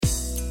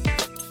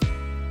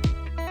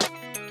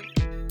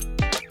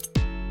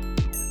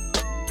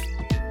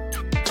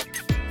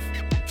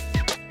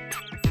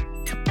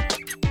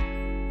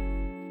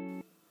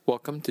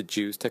Welcome to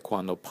Juice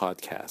Taekwondo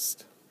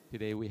Podcast.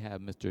 Today we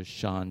have Mr.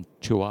 Sean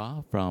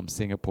Chua from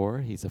Singapore.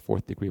 He's a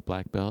 4th degree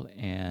black belt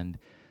and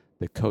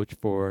the coach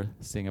for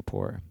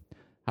Singapore.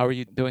 How are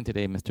you doing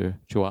today, Mr.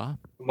 Chua?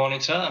 Good morning,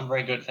 sir. I'm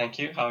very good, thank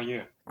you. How are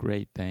you?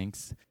 Great,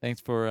 thanks.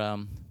 Thanks for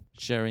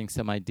sharing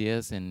some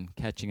ideas and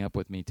catching up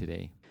with me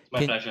today.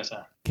 My pleasure,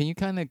 sir. Can you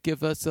kind of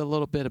give us a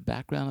little bit of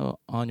background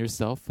on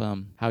yourself,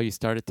 how you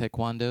started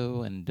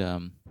Taekwondo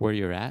and where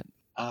you're at?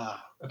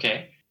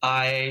 Okay.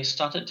 I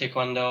started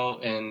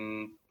Taekwondo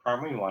in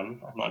primary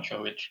 1. I'm not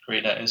sure which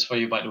grade that is for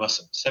you, but it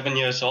was 7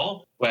 years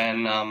old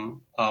when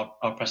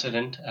our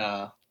president,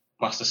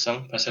 Master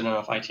Sung, president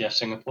of ITF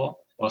Singapore,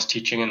 was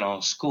teaching in our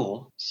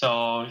school.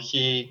 So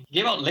he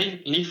gave out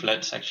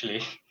leaflets,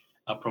 actually,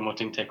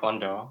 promoting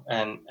Taekwondo.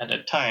 And at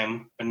that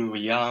time, when we were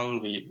young,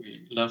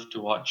 we loved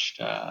to watch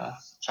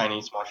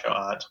Chinese martial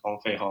arts, Hong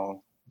Fei Hong,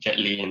 Jet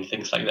Li, and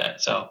things like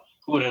that. So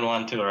who wouldn't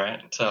want to,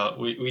 right? So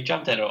we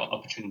jumped at an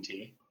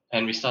opportunity.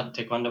 And we started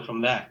Taekwondo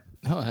from there.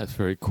 Oh, that's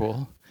very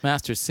cool.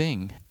 Master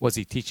Singh, was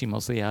he teaching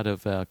mostly out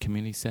of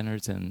community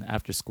centers and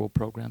after-school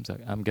programs?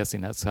 I'm guessing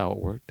that's how it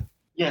worked.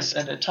 Yes,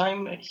 at the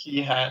time,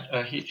 he had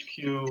a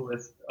HQ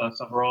with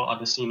several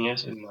other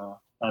seniors in the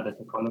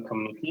Taekwondo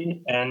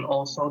community. And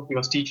also, he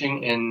was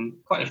teaching in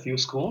quite a few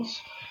schools.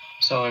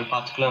 So in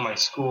particular, my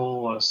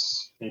school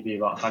was maybe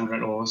about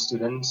 100 old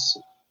students.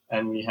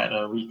 And we had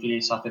a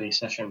weekly Saturday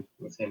session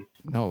with him.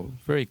 Oh,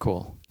 very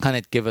cool. Kind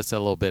of give us a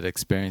little bit of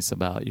experience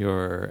about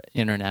your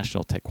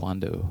international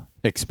Taekwondo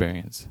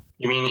experience.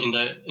 You mean in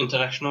the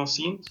international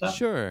scene, sir?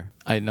 Sure.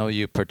 I know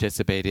you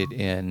participated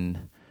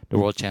in the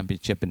World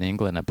Championship in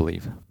England, I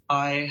believe.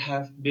 We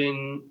have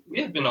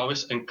been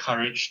always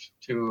encouraged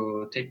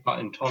to take part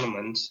in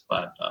tournaments,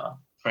 but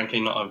frankly,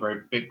 not a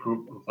very big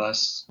group of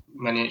us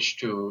managed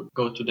to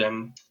go to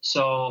them.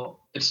 So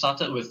it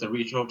started with the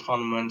regional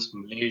tournaments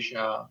in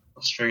Malaysia,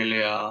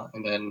 Australia,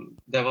 and then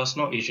there was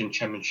no Asian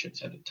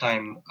Championships at the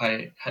time.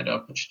 I had the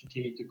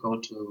opportunity to go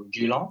to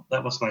Geelong.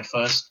 That was my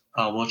first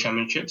World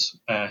Championships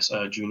as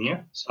a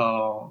junior.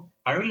 So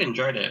I really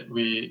enjoyed it.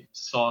 We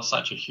saw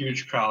such a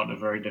huge crowd, a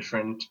very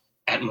different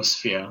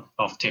atmosphere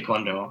of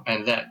Taekwondo,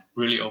 and that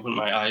really opened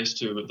my eyes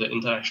to the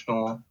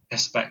international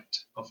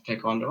aspect of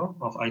Taekwondo,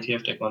 of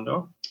ITF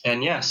Taekwondo.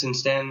 And yeah,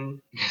 since then,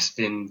 it's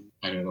been,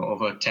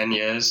 over 10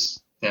 years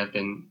they have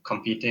been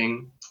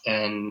competing,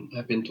 and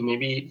I've been to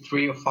maybe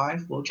 3 or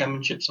 5 World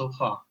Championships so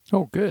far.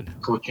 Oh, good.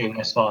 Coaching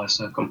as well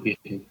as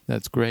competing.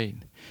 That's great.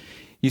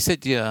 You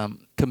said you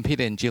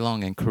competed in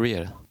Geelong in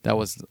Korea. That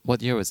was,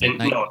 what year was it?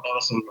 No, that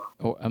was in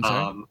I'm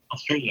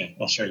sorry?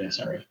 Australia,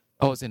 sorry.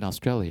 Oh, it's in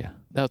Australia.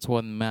 That's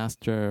when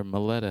Master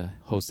Maleta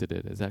hosted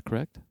it. Is that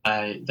correct?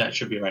 That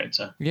should be right,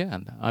 sir. Yeah,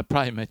 I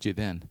probably met you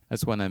then.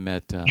 That's when I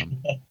met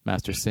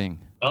Master Singh.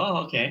 Oh,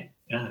 okay.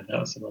 Yeah, that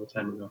was a long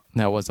time ago.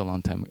 That was a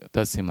long time ago. It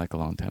does seem like a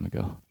long time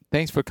ago.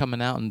 Thanks for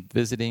coming out and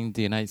visiting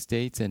the United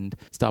States and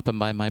stopping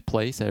by my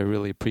place. I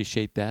really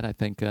appreciate that. I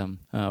think it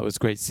was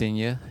great seeing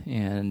you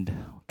and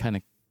kind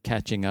of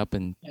catching up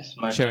and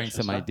sharing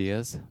some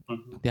ideas.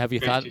 Mm-hmm. Have you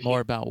thought more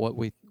about what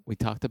we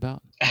talked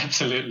about?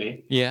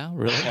 Absolutely. Yeah,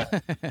 really?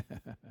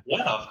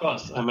 Yeah, of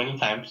course. Many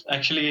times.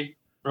 Actually,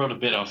 wrote a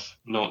bit of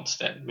notes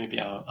that maybe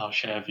I'll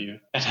share with you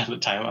another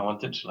time. I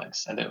wanted to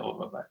send it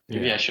over, but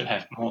maybe I should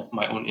have more of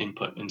my own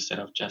input instead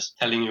of just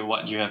telling you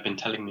what you have been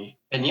telling me.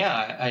 And yeah,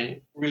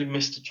 I really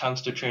missed the chance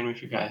to train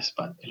with you guys,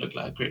 but it looked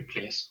like a great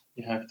place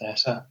you have there.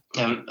 So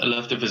I'd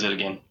love to visit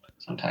again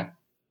sometime.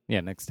 Yeah,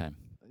 next time.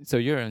 So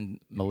you're in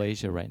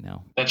Malaysia right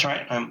now? That's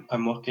right.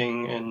 I'm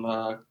working in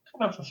kind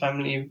of a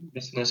family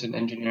business in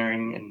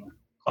engineering in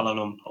Kuala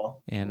Lumpur.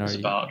 And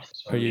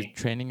are you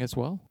training as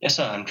well? Yes,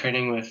 sir. I'm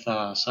training with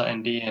Sir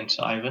Andy and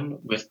Sir Ivan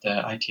with the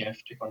ITF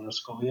Taekwondo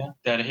School here.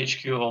 They're the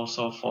HQ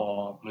also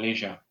for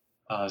Malaysia,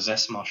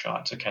 Zest Martial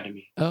Arts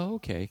Academy. Oh,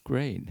 okay.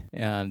 Great.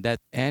 And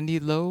that Andy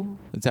Low,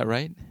 is that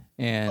right?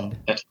 And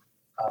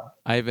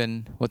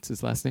Ivan, what's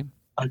his last name?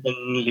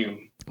 Ivan Liu.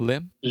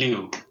 Lim?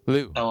 Liu.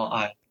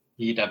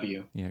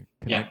 L-I-E-W.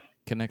 Yeah.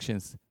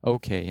 Connections.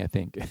 Okay, I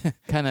think.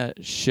 Kind of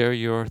share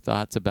your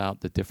thoughts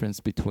about the difference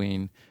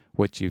between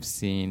what you've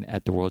seen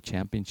at the World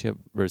Championship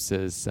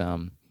versus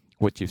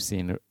what you've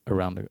seen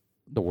around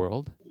the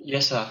world.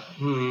 Yes, sir.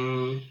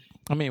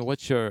 I mean,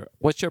 what's your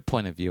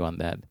point of view on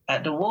that?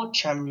 At the World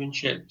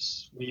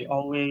Championships,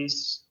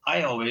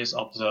 I always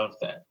observe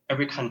that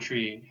every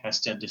country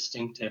has their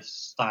distinctive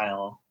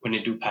style when they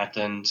do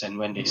patterns and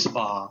when they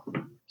spar.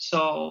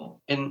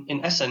 So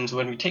in essence,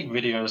 when we take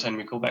videos and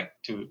we go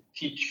back to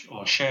teach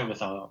or share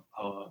with our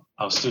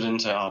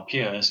students or our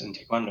peers in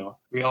Taekwondo,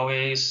 we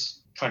always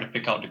try to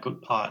pick out the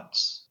good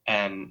parts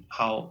and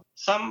how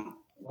some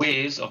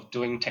ways of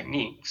doing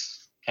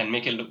techniques can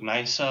make it look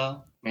nicer,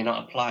 may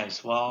not apply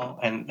as well.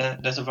 And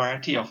there's a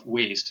variety of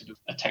ways to do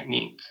a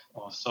technique,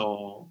 or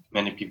so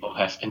many people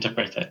have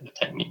interpreted the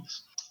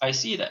techniques. I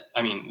see that,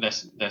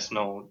 there's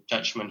no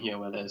judgment here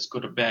whether it's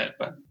good or bad,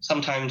 but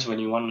sometimes when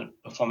you want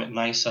to perform it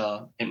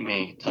nicer, it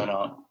may turn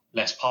out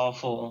less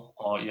powerful,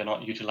 or you're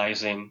not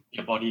utilizing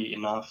your body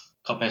enough,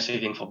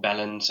 compensating for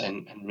balance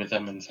and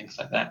rhythm and things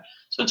like that.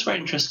 So it's very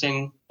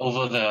interesting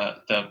over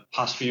the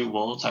past few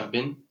worlds I've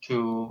been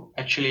to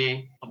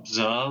actually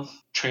observe,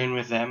 train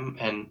with them,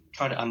 and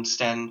try to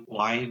understand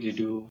why they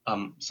do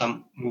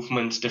some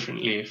movements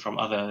differently from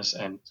others.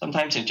 And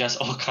sometimes it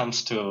just all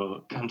comes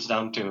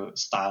down to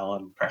style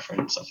and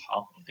preference of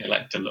how they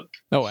like to look.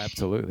 Oh,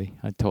 absolutely.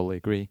 I totally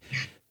agree.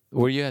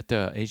 Were you at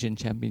the Asian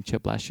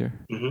Championship last year?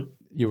 Mm-hmm.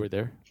 You were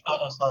there?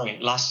 Oh, sorry.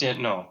 Last year,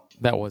 no.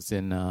 That was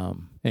in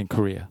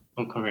Korea.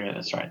 In Korea,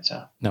 that's right,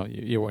 sir. No,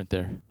 you weren't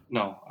there.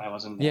 No, I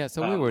wasn't there. Yeah,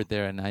 so we were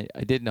there, and I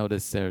did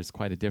notice there's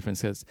quite a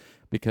difference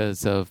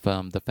because of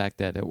the fact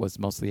that it was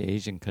mostly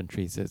Asian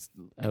countries. It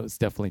was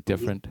definitely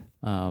different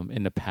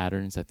in the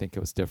patterns. I think it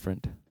was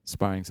different.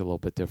 Sparring's a little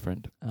bit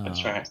different.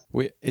 That's right.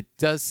 It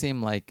does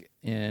seem like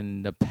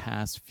in the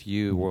past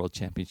few World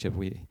Championship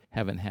we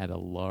haven't had a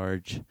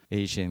large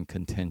Asian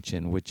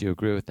contention. Would you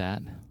agree with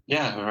that?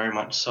 Yeah, very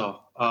much so.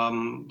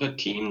 The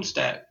teams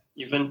that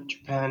even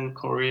Japan,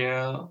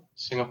 Korea,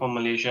 Singapore,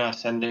 Malaysia are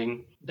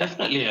sending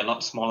definitely a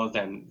lot smaller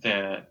than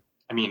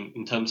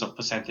in terms of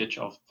percentage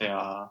of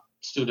their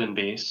student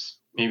base,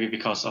 maybe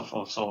because of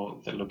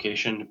also the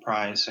location, the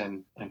price,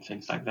 and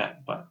things like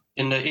that. But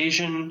in the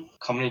Asian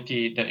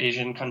community, the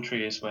Asian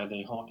countries where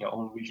they hold their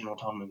own regional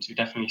tournaments, you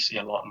definitely see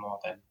a lot more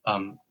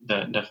than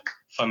the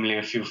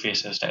familiar few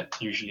faces that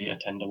usually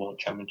attend the World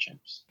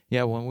Championships.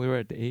 Yeah, when we were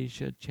at the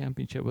Asia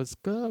Championship, it was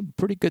a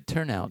pretty good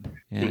turnout.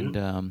 And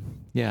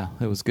yeah,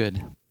 it was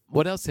good.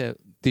 What else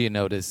do you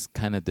notice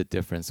kind of the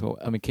difference? Well,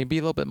 I mean, can you be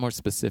a little bit more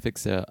specific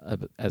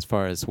as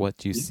far as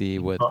what you see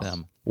with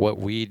what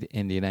we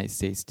in the United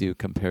States do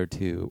compared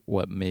to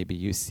what maybe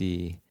you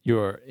see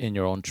in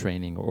your own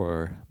training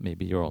or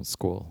maybe your own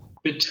school?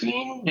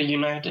 Between the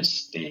United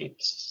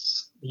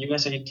States, the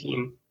USA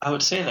team, I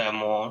would say there are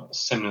more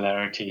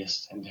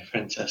similarities than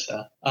differences.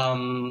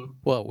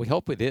 Well, we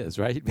hope it is,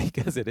 right?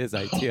 Because it is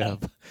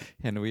ITF,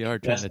 and we are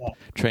trying to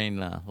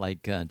train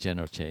like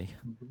General Che.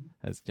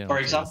 For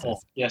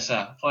example, yes,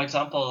 sir. For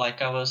example,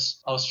 like I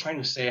was trying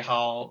to say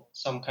how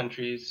some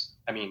countries,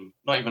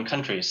 not even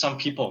countries, some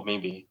people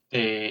maybe,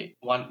 they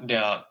want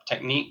their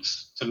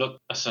techniques to look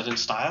a certain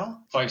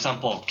style. For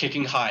example,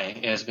 kicking high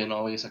has been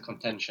always a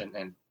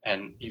contention,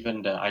 and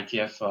even the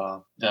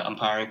ITF, the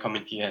umpiring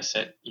committee has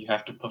said you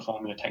have to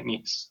perform your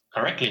techniques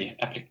correctly,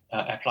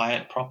 apply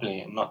it properly,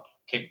 and not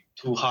kick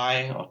too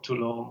high or too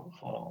low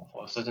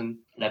for certain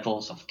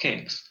levels of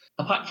kicks.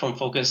 Apart from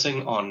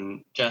focusing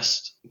on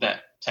just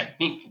that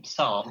technique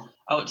itself,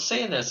 I would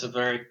say there's a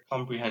very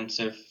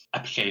comprehensive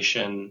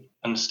application,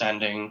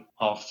 understanding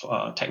of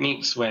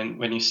techniques. When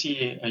you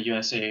see a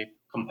USA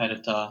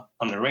competitor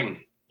on the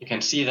ring, you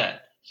can see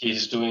that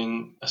he's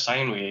doing a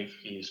sine wave.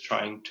 He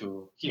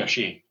or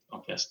she,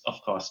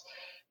 of course,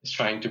 is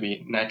trying to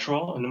be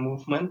natural in the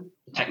movement.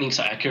 The techniques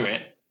are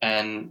accurate,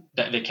 and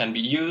that they can be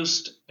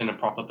used in a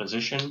proper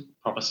position,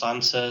 proper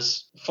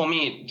stances. For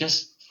me,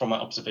 just from my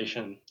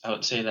observation, I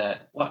would say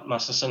that what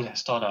Masterson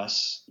has taught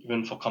us,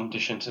 even for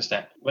competitions, is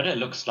that whether it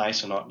looks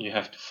nice or not, you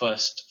have to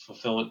first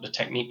fulfill the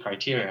technique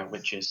criteria,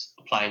 which is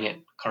applying it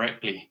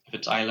correctly. If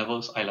it's eye level,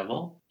 it's eye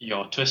level.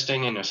 Your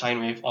twisting and your sine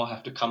wave all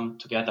have to come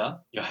together.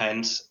 Your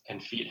hands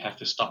and feet have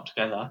to stop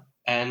together.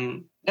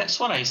 And that's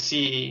what I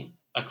see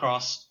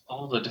across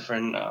all the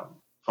different,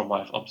 from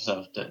what I've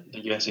observed,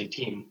 the USA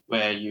team,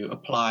 where you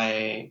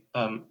apply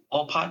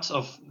all parts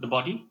of the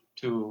body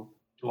to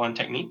one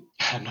technique.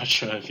 I'm not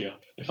sure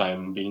if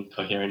I'm being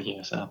coherent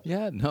here. So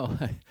yeah, no,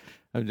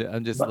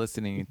 I'm just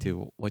listening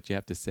to what you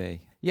have to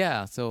say.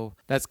 Yeah, so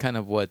that's kind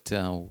of what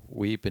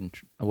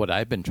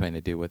I've been trying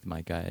to do with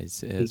my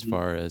guys, as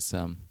far as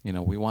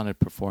we want to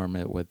perform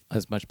it with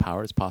as much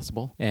power as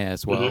possible,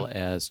 as well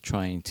as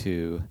trying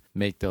to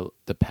make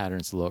the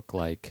patterns look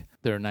like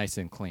they're nice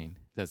and clean.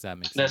 Does that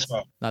make sense? That's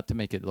right. Not to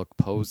make it look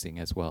posing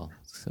as well.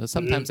 So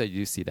sometimes I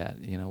do see that,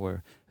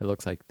 where it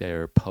looks like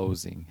they're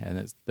posing, and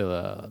it's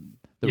the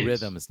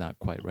rhythm is not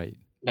quite right.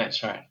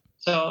 That's right.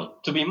 So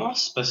to be more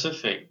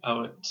specific, I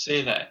would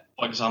say that,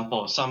 for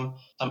example, some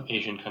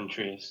Asian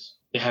countries,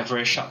 they have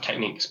very sharp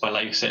techniques, but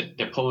like you said,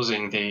 they're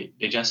posing, they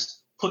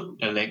just put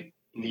the leg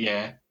in the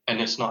air, and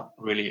it's not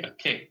really a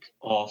kick.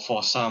 Or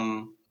for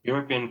some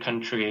European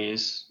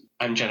countries,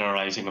 I'm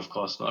generalizing, of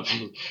course, not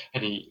being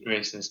any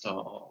racist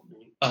or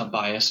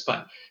biased,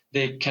 but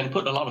they can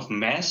put a lot of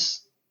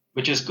mass,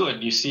 which is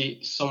good. You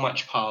see so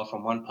much power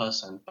from one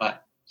person,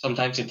 but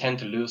sometimes you tend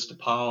to lose the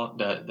power,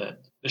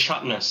 the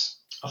sharpness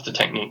of the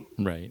technique.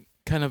 Right.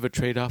 Kind of a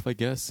trade-off, I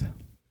guess.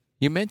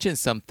 You mentioned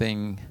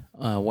something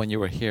when you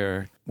were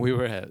here. We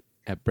were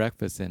at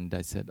breakfast, and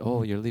I said,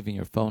 "Oh, you're leaving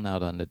your phone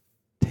out on the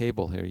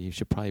table here. You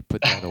should probably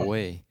put that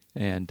away."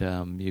 And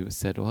you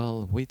said,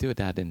 "Well, we do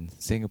that in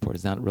Singapore.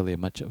 It's not really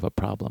much of a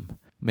problem."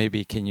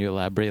 Maybe can you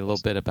elaborate a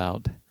little bit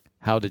about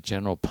how the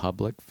general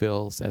public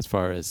feels as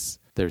far as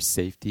their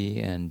safety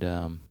and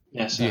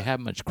Yes, do you have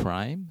much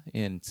crime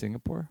in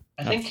Singapore?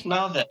 I think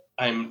now that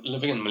I'm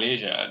living in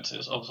Malaysia,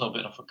 it's also a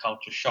bit of a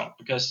culture shock,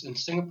 because in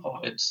Singapore,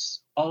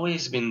 it's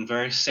always been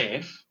very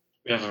safe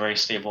we have a very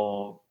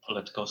stable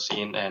political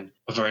scene and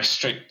a very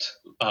strict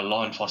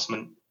law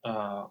enforcement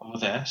over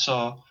there.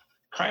 So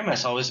crime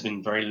has always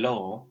been very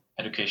low.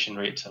 Education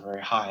rates are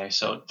very high.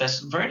 So there's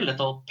very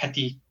little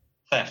petty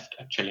theft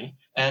actually.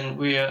 And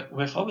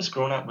we've always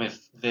grown up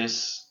with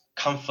this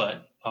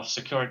comfort of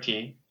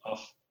security, of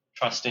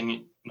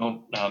trusting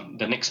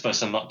the next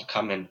person not to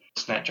come and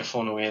snatch your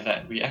phone away,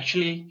 that we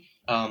actually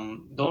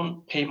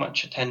don't pay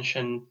much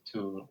attention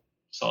to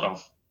sort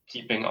of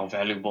keeping our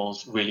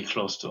valuables really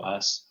close to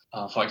us.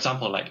 For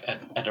example, like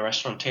at a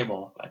restaurant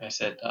table, like I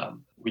said,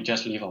 we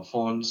just leave our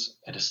phones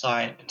at the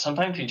side. And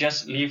sometimes we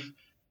just leave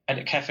at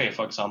a cafe,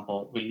 for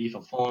example, we leave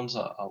our phones,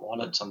 our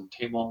wallets on the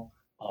table,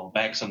 our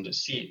bags on the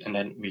seat, and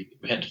then we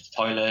head to the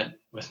toilet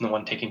with no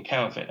one taking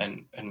care of it.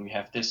 And we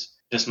have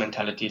this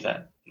mentality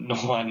that no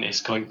one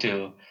is going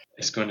to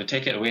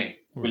take it away.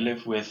 We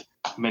live with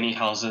many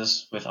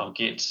houses with our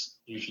gates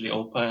usually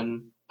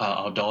open,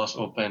 our doors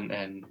open,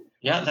 and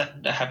yeah,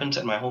 that happens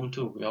at my home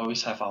too. We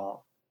always have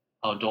our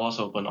doors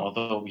open,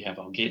 although we have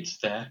our gates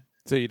there.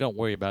 So you don't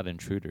worry about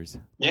intruders?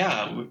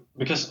 Yeah,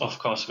 because of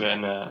course we're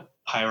in a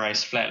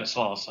high-rise flat as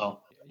well,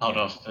 so out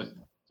of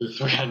the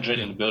 300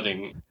 in the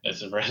building,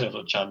 there's a very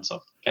little chance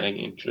of getting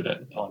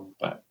intruded upon.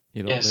 But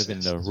you don't live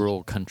in the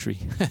rural country.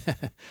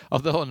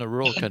 Although in the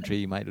rural country,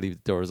 you might leave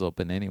the doors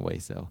open anyway,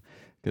 so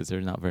because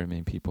there's not very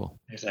many people.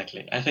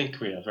 Exactly. I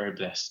think we are very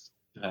blessed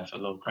to have a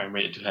low crime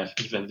rate, to have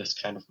even this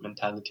kind of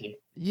mentality.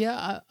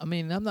 Yeah, I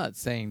mean, I'm not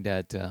saying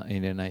that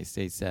in the United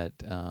States that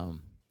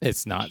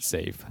it's not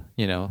safe.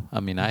 I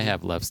mean, I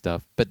have left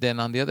stuff. But then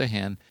on the other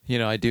hand,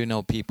 I do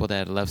know people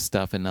that left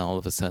stuff and all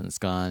of a sudden it's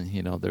gone.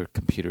 Their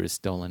computer is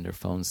stolen, their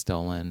phone's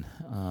stolen.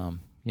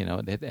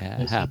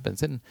 It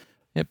happens. And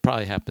it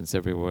probably happens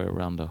everywhere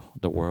around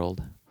the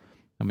world.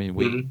 I mean,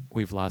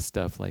 we've lost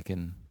stuff like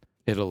in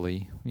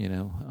Italy,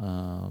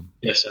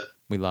 Yes, sir.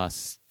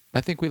 I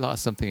think we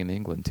lost something in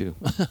England too.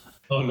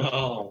 Oh,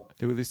 no.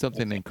 Did we lose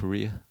something in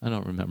Korea? I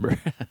don't remember.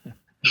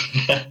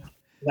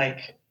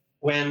 Like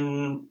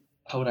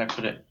how would I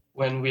put it?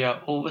 When we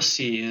are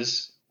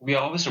overseas, we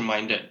are always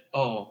reminded,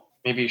 oh,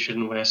 maybe you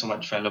shouldn't wear so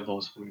much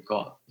valuables when we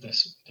go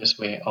this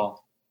way, or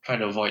try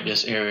to avoid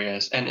these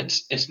areas. And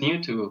it's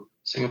new to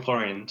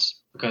Singaporeans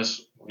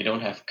because we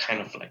don't have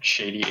kind of like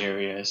shady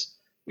areas.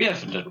 We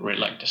have the red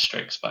light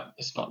districts, but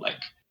it's not like,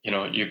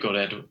 you go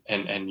there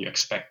and you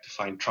expect to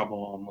find trouble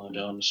or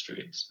murder on the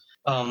streets.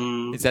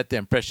 Is that the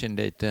impression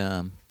that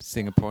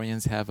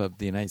Singaporeans have of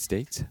the United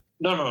States?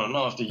 No,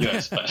 not of the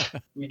US, but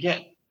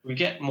we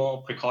get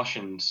more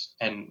precautions,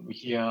 and we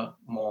hear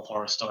more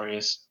horror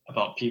stories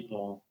about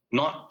people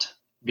not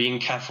being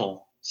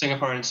careful,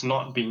 Singaporeans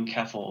not being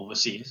careful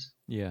overseas.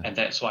 Yeah. And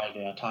that's why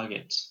they are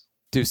targets.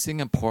 Do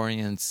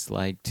Singaporeans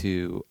like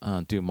to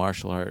do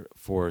martial art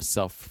for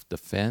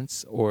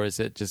self-defense, or is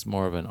it just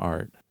more of an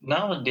art?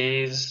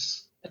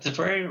 Nowadays, it's a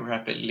very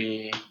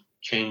rapidly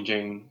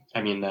changing,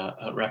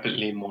 a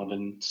rapidly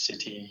modern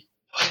city.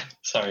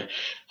 Sorry,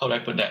 how do I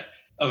put that?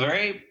 A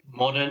very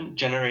modern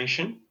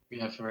generation. We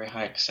have very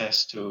high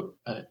access to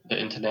the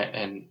internet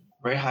and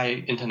very high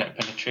internet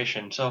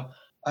penetration. So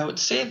I would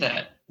say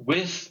that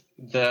with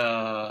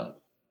the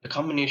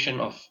combination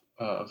of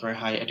a very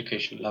high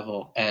education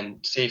level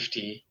and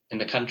safety in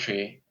the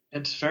country,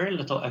 it's very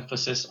little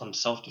emphasis on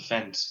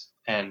self-defense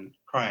and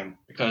crime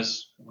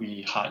because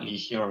we hardly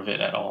hear of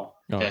it at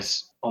all. Oh.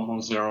 There's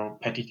almost zero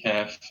petty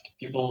theft.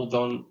 People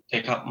don't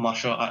take up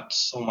martial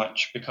arts so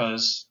much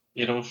because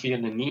they don't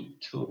feel the need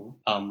to,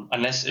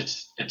 unless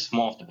it's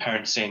more of the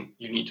parents saying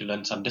you need to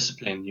learn some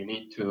discipline, you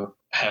need to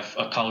have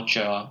a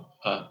culture,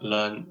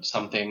 learn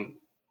something,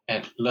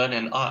 and learn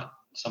an art,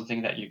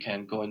 something that you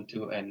can go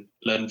into and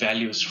learn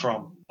values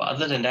from. But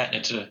other than that,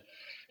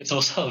 it's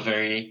also a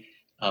very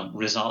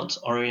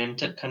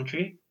results-oriented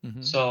country.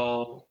 Mm-hmm.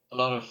 So a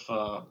lot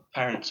of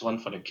parents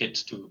want for their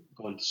kids to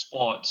go into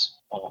sports,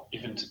 or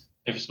even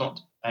if it's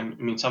not,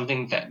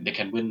 something that they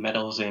can win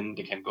medals in,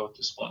 they can go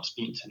to sports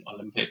meets and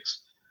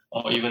Olympics,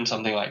 or even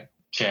something like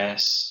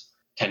chess,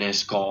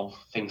 tennis, golf,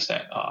 things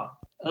that are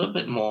a little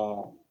bit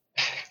more.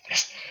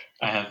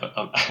 I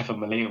have a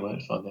Malay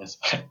word for this,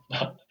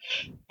 but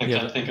I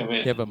can't think of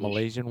it. You have a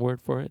Malaysian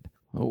word for it?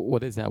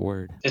 What is that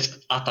word? It's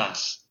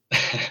atas.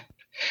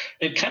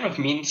 It kind of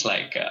means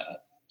like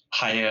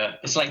higher.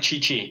 It's like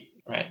chi,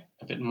 right?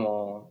 A bit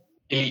more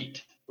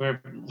elite.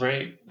 We're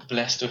very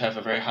blessed to have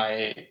a very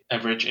high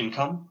average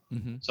income,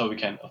 mm-hmm. so we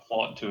can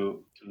afford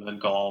to learn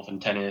golf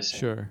and tennis.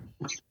 Sure.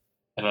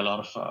 And a lot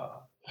of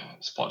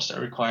sports that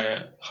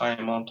require a high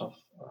amount of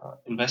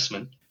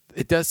investment.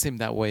 It does seem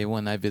that way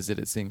when I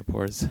visited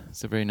Singapore.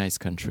 It's a very nice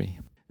country.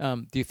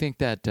 Do you think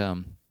that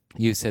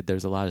you said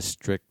there's a lot of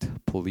strict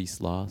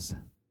police laws?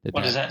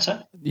 What is that,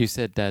 sir? You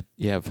said that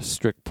you have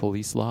strict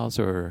police laws,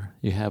 or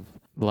you have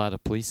a lot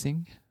of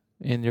policing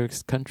in your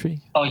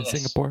country, in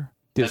Singapore?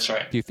 That's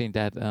right. Do you think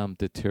that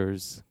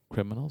deters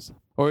criminals?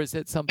 Or is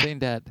it something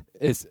that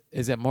is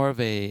it more of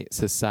a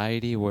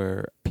society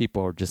where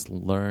people are just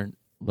learn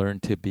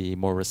to be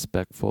more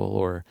respectful,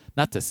 or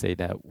not to say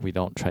that we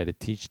don't try to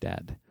teach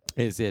that?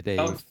 Is it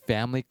a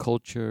family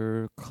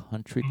culture,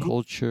 country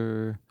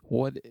culture?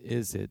 What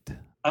is it?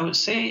 I would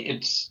say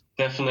it's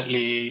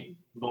definitely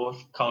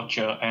both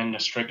culture and the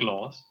strict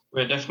laws.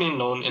 We're definitely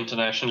known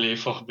internationally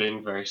for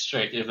being very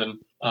strict. Even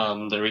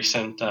the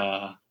recent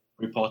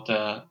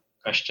reporter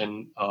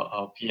questioned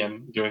our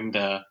PM during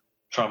the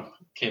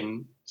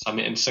Trump-Kim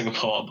summit in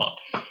Singapore about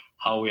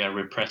how we are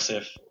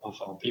repressive of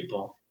our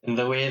people. In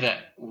the way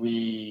that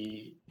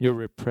You're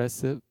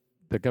repressive?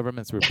 The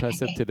government's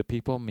repressive to the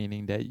people,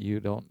 meaning that you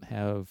don't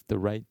have the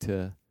right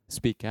to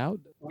speak out?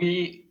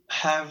 we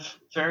have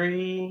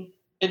very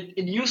it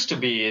used to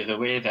be the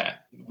way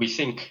that we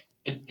think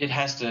it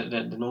has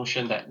the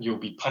notion that you'll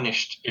be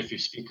punished if you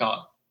speak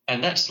out,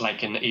 and that's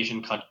like in the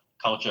Asian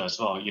culture as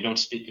well. You don't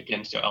speak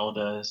against your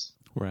elders.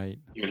 Right.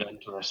 You learn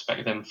to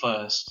respect them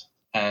first,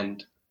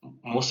 and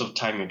most of the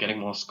time you're getting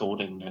more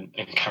scolding than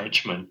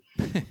encouragement.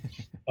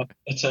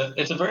 It's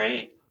a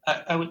very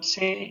I would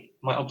say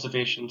my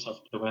observations of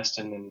the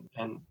Western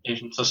and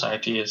Asian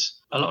society is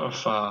a lot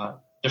of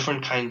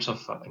different kinds of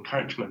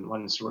encouragement.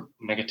 One is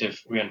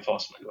negative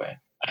reinforcement, where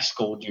I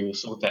scold you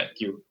so that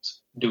you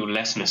do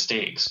less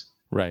mistakes.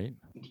 Right.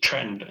 The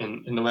trend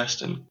in the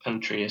Western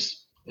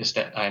countries is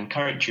that I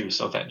encourage you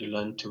so that you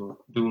learn to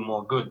do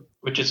more good,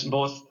 which is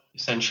both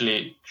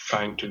essentially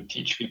trying to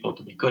teach people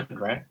to be good,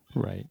 right?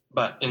 Right.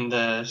 But in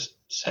the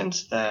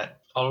sense that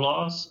our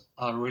laws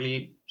are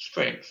really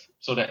strict,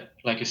 so that,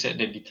 like you said,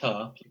 they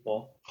deter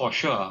people, for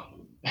sure.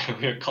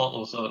 We're called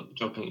also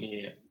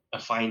jokingly a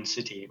fine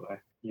city,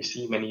 where you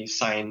see many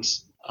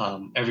signs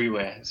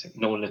everywhere. It's like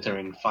no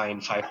littering, fine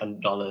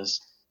 $500,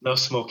 no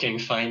smoking,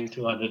 fine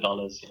 $200,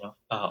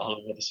 all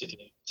over the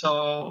city.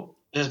 So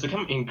it has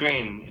become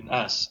ingrained in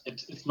us.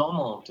 It's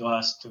normal to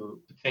us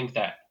to think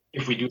that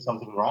if we do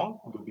something wrong,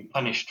 we'll be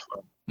punished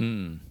for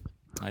it.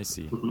 I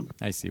see. Mhm.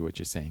 I see what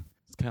you're saying.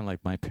 It's kind of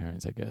like my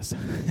parents, I guess.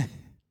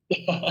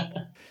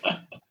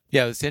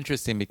 Yeah, it's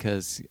interesting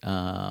because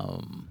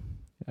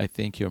I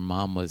think your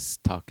mom was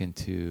talking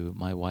to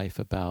my wife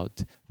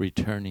about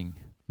returning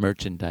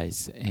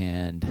merchandise,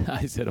 and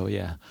I said, "Oh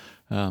yeah,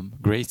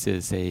 Grace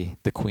is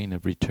the queen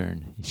of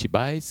return. She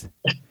buys,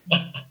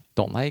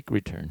 don't like,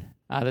 return.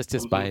 Let's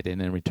just buy it and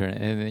then return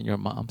it." And then your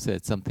mom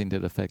said something to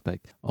the effect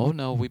like, "Oh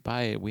no, we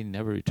buy it, we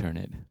never return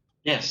it."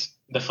 Yes,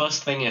 the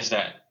first thing is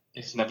that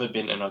it's never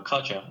been in our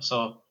culture,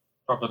 so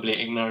probably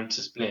ignorance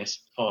is bliss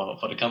for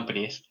the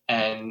companies.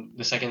 And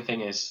the second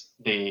thing is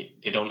they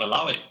don't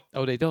allow it.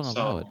 Oh, they don't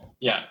allow it.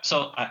 Yeah,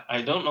 so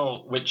I don't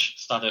know which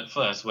started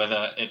first,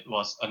 whether it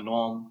was a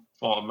norm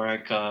for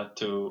America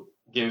to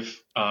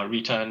give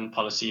return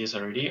policies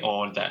already,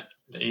 or that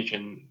the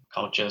Asian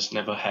cultures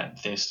never had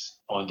this,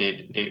 or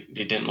they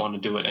didn't want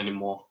to do it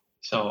anymore.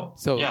 So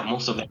yeah,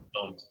 most of them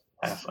don't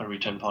have a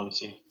return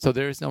policy. So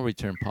there is no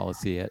return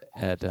policy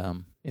at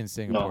in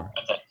Singapore.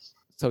 No,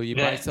 So you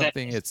buy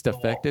something, it's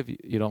defective,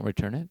 you don't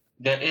return it?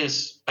 there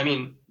is, I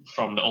mean,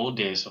 from the old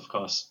days, of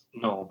course,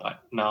 no, but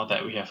now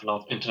that we have a lot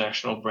of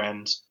international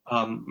brands,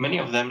 many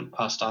of them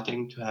are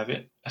starting to have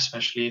it,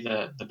 especially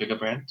the bigger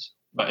brands.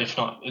 But if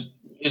not,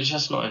 it's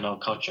just not in our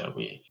culture.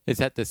 Is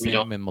that the same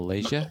don't- in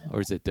Malaysia, or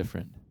is it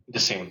different?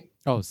 The same.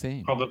 Oh,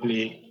 same.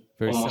 Probably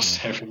Very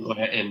almost similar.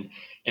 everywhere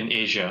in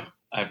Asia.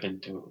 I've been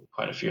to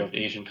quite a few of the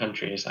Asian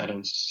countries. I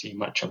don't see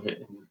much of it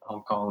in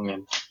Hong Kong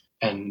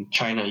and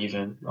China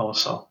even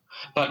also.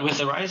 But with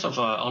the rise of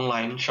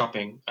online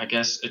shopping, I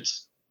guess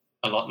it's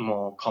a lot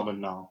more common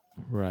now.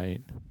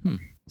 Right.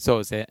 So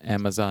is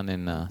Amazon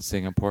in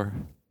Singapore?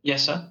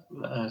 Yes, sir.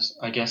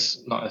 I guess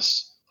not as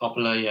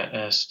popular yet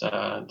as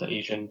the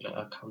Asian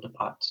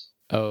counterparts.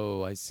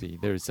 Oh, I see.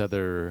 There's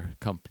other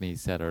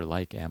companies that are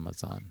like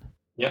Amazon.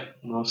 Yep,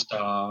 most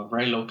are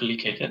very locally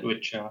catered,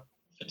 which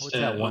fits What's the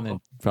that one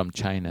from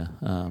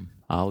China?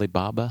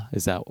 Alibaba?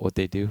 Is that what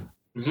they do?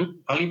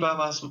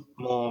 Alibaba's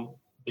more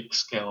big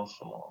scale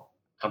for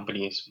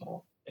companies,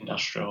 more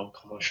industrial,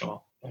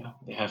 commercial. Yeah,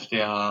 they have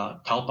their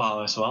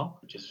Taobao as well,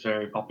 which is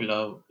very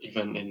popular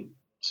even in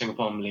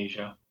Singapore and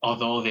Malaysia.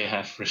 Although they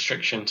have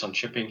restrictions on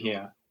shipping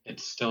here,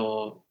 it's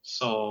still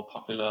so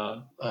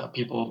popular.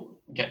 People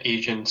get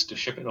agents to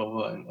ship it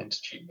over, and it's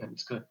cheap and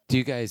it's good. Do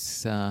you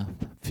guys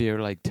fear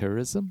like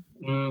terrorism?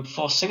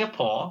 For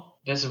Singapore,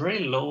 there's a very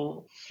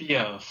low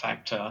fear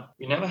factor.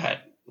 We never had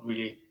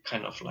really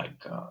kind of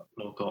like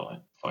local,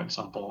 like, for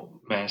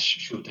example, mass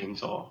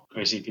shootings or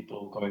crazy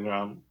people going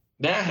around.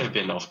 There have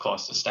been, of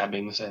course, the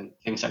stabbings and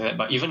things like that,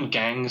 but even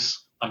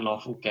gangs,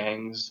 unlawful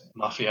gangs,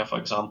 mafia, for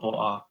example,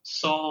 are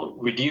so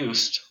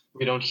reduced,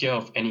 we don't hear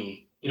of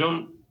any. You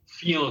don't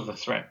feel the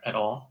threat at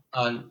all.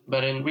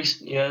 But in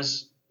recent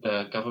years,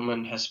 the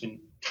government has been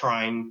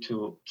trying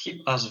to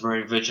keep us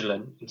very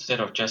vigilant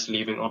instead of just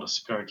leaving all the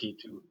security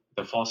to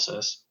the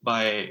forces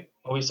by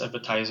always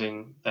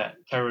advertising that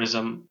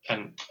terrorism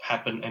can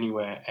happen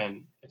anywhere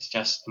and it's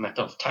just a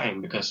matter of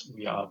time because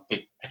we are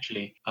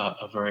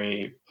a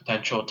very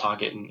potential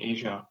target in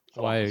Asia.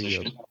 Why are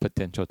you a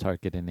potential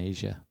target in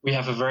Asia? We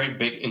have a very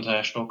big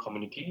international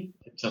community.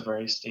 It's a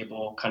very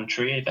stable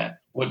country that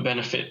would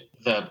benefit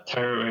the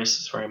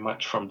terrorists very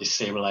much from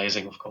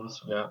destabilizing, of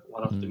course. We are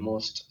one of the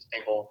most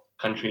stable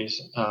countries,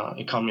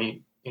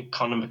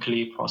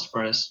 economically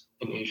prosperous.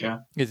 in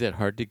Asia. Is it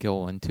hard to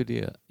go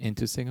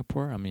into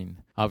Singapore? I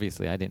mean,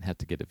 obviously, I didn't have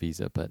to get a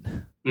visa, but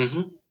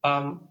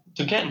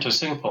To get into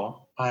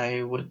Singapore,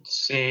 I would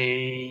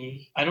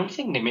say I don't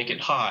think they make it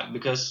hard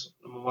because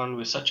number one,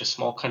 we're such a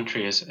small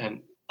country,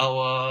 and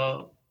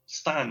our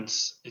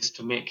stance is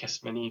to make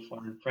as many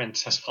foreign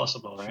friends as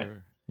possible, right?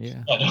 sure,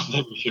 yeah, I don't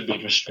think we should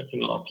be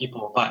restricting a lot of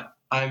people, but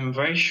I'm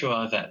very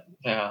sure that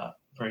there are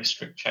very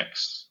strict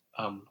checks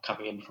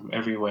coming in from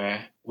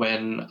everywhere.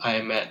 When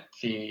I'm at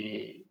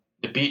the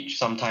beach,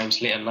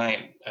 sometimes late at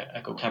night,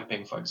 I go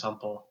camping, for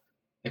example,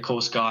 the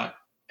Coast Guard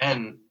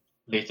and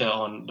later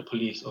on the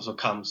police also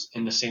comes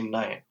in the same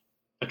night,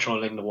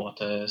 patrolling the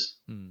waters,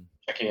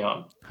 checking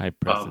out. high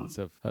presence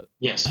of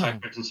Yes, high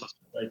presence of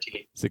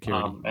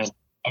security. and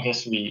I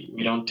guess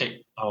we don't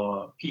take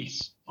our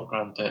peace for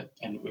granted,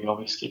 and we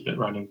always keep it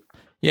running.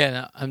 Yeah,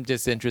 no, I'm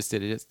just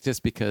interested. It's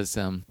just because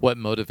what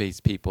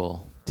motivates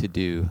people to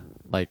do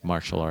like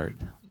martial art,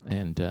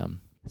 and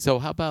so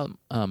how about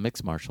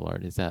mixed martial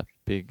art? Is that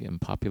big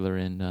and popular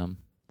in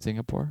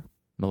Singapore,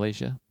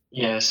 Malaysia?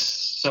 Yes,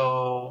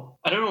 so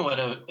I don't know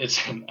whether it's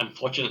an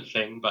unfortunate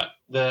thing, but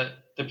the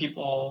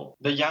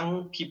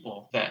young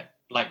people that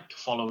like to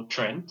follow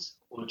trends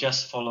will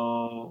just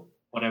follow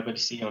whatever they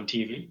see on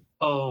TV.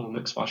 Oh,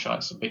 mixed martial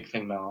arts is a big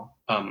thing now.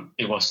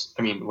 It was,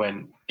 I mean,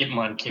 when Ip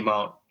Man came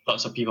out,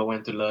 lots of people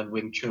went to learn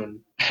Wing Chun,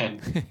 and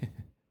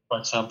for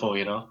example,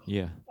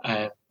 Yeah.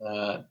 and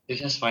they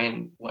just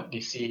find what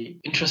they see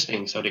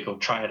interesting, so they go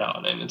try it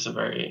out, and it's a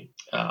very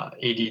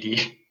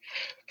ADD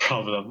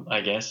problem,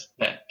 I guess,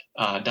 that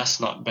does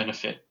not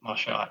benefit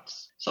martial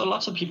arts. So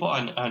lots of people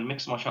are in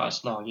mixed martial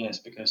arts now, yes,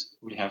 because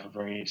we have a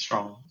very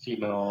strong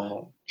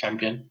female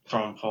champion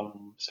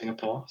from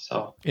Singapore.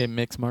 So In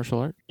mixed martial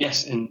art?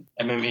 yes, in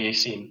MMA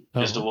scene,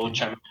 there's the world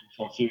champion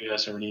for a few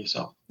years already.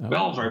 So we're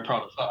all very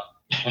proud of her.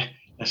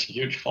 There's a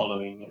huge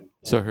following. And,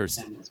 So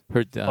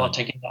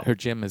taking that. her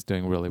gym is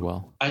doing really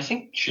well. I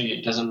think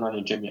she doesn't run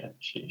a gym yet.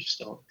 She's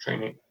still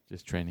training.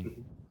 Just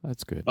training.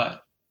 That's good.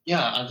 But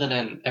yeah, other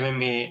than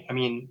MMA, I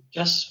mean,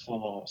 just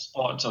for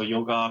sports or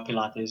yoga,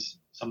 Pilates,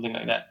 something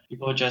like that,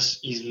 people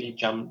just easily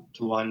jump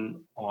to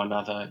one or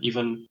another.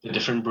 Even the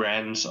different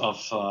brands of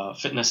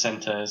fitness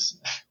centers.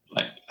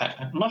 Like,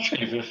 I'm not sure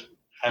if you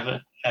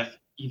have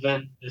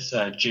even this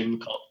gym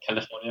called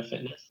California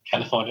Fitness.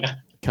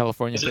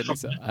 California Is it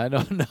Fitness? from- I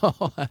don't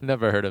know. I've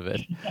never heard of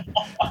it.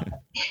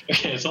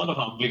 Okay, it's one of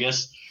our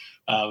biggest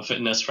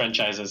fitness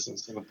franchises in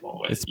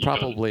Singapore. It's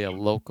probably a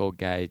local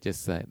guy.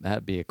 Just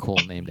that'd be a cool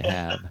name to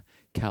have.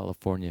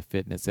 California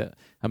Fitness.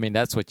 I mean,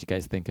 that's what you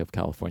guys think of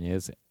California,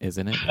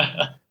 isn't it?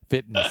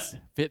 Fitness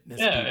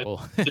Yeah,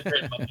 people. it's a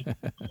great money.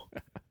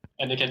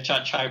 And they can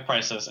charge high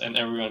prices, and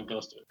everyone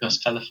goes to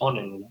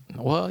California.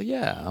 Well,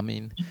 yeah. I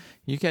mean,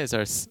 you guys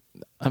are.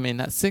 I mean,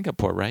 that's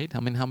Singapore, right?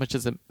 I mean, how much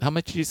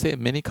did you say a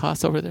mini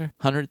costs over there?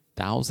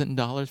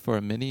 $100,000 for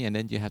a mini, and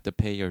then you have to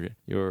pay your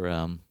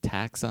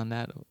tax on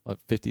that of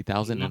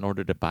 $50,000 in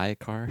order to buy a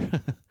car.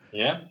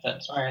 Yeah,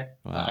 that's right.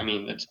 Wow. I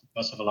mean, it's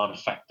because of a lot of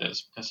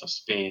factors, because of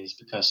space,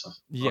 because of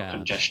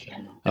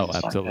congestion. Oh, things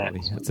like absolutely.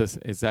 that.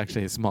 It's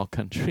actually a small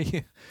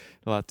country.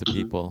 Lots of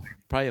people,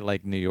 probably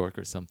like New York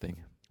or something,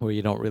 where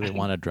you don't really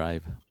want to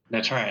drive.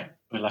 That's right.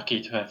 We're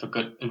lucky to have a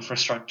good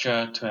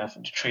infrastructure, to have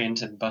the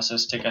trains and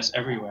buses take us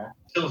everywhere.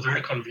 Still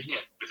very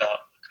convenient without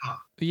a car.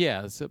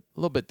 Yeah, it's a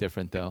little bit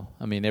different though.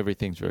 I mean,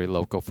 everything's very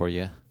local for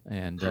you,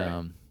 and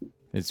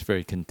it's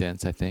very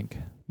condensed, I think.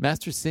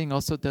 Master Singh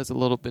also does a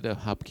little bit of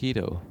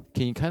Hapkido.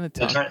 Can you kind of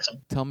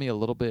tell me a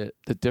little bit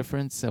the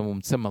difference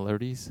and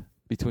similarities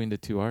between the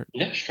two art?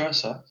 Yeah, sure,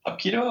 sir.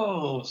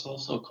 Hapkido is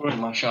also a Korean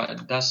martial art.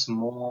 It does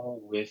more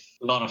with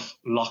a lot of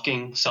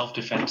locking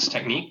self-defense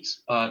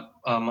techniques. But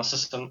Master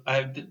Sung,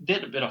 I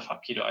did a bit of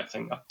Hapkido, I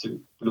think, up to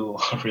blue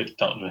or red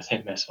belt with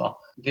him as well.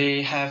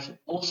 They have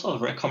also a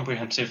very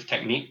comprehensive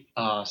technique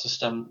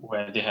system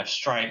where they have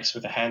strikes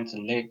with the hands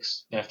and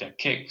legs. They have their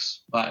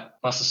kicks. But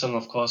Master Sung,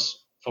 of course,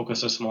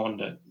 focuses more on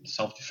the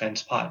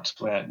self-defense part,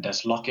 where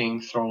there's locking,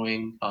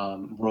 throwing,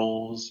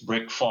 rolls,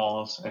 break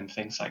falls, and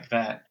things like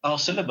that. Our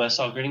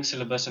grading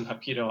syllabus in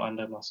Hapkido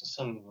under Master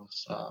Sun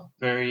was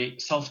very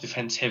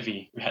self-defense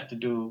heavy. We had to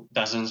do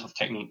dozens of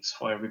techniques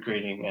for every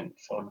grading, and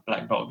for the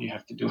black belt, you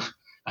have to do,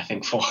 I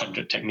think,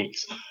 400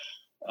 techniques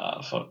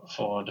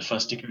for the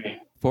first degree.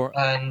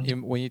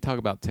 When you talk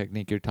about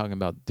technique, you're talking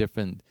about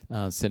different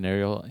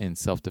scenario in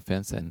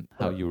self-defense and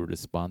how you would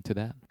respond to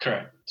that?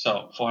 Correct.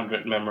 So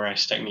 400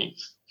 memorized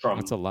techniques from...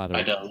 That's a lot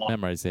of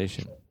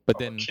memorization. But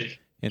then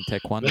in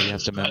Taekwondo, you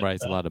have to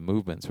memorize a lot of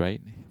movements,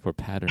 right? For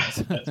patterns.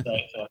 That's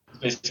right.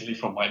 Basically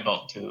from white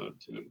belt to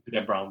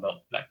their brown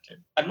belt, black tip.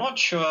 I'm not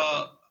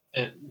sure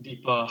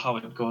deeper how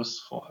it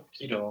goes for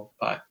Hapkido,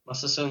 but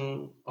Master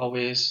Sung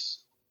always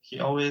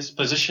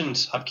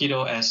positions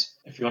Hapkido as,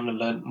 if you want to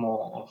learn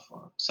more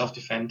of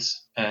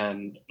self-defense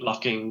and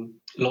locking,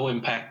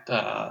 low-impact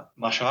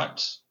martial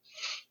arts,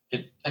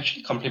 it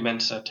actually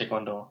complements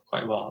Taekwondo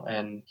quite well.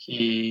 And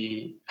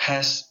he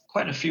has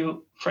quite a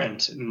few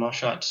friends in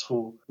martial arts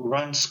who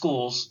run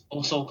schools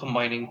also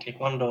combining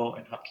Taekwondo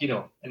and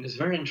Hapkido. And it's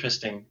very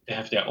interesting. They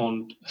have their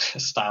own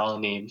style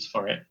names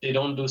for it. They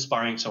don't do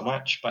sparring so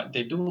much, but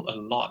they do a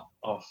lot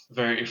of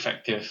very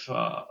effective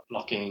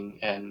blocking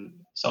and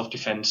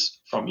self-defense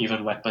from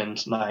even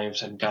weapons,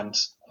 knives, and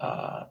guns,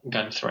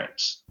 gun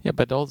threats. Yeah,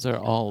 but those are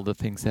all the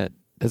things that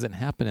doesn't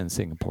happen in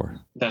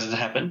Singapore. Does it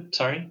happen?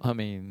 Sorry? I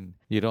mean,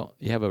 you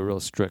have a real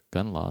strict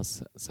gun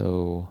laws,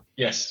 so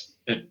Yes.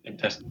 It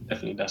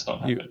definitely does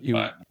not happen. you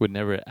but would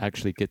never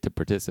actually get to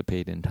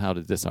participate in how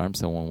to disarm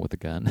someone with a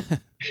gun,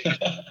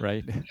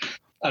 right?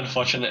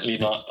 unfortunately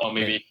not, or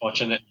maybe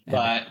fortunate. Yeah.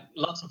 But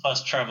lots of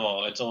us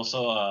travel. It's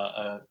also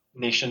a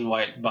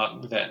nationwide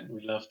bug that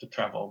we love to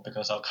travel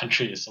because our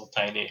country is so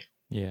tiny.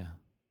 Yeah.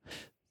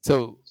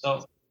 So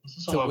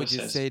So would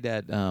you say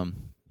that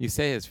you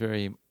say it's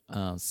very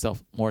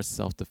more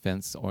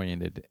self-defense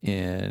oriented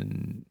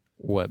in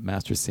what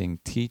Master Singh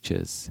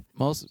teaches?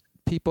 Most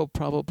people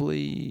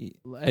probably,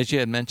 as you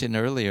had mentioned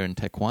earlier in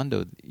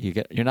Taekwondo,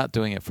 you're not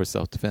doing it for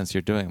self-defense,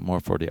 you're doing it more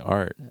for the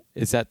art.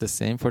 Is that the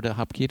same for the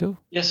Hapkido?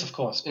 Yes, of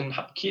course. In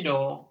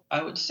Hapkido,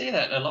 I would say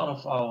that a lot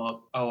of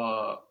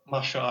our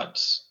martial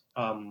arts,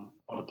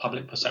 or the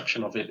public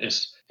perception of it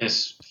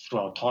is through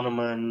our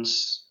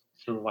tournaments,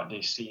 through what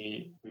they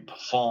see we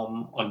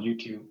perform on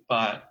YouTube.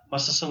 But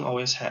Master Sung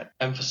always had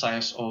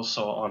emphasized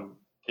also on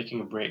taking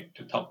a break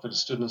to talk to the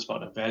students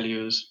about the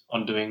values,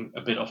 on doing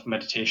a bit of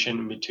meditation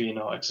in between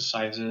our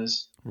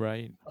exercises.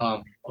 Right.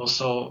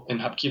 Also in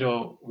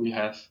Hapkido, we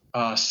have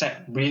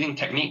set breathing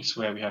techniques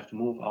where we have to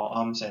move our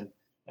arms and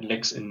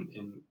legs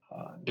in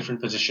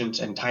different positions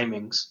and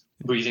timings,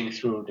 breathing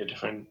through the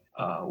different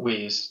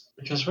ways,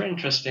 which was very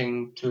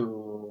interesting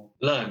to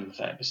learn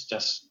that it's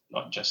just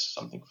not just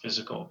something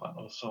physical, but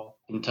also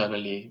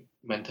internally,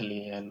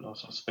 mentally, and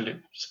also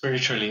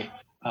spiritually.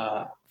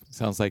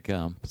 Sounds like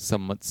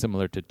somewhat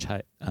similar to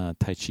Tai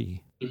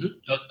Chi.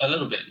 Mm-hmm. A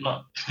little bit,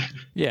 not.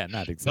 Yeah,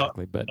 not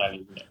exactly, but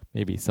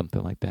maybe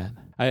something like that.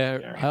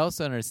 I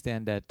also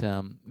understand that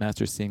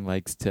Master Singh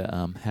likes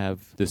to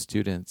have the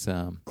students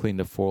clean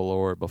the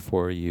floor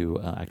before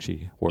you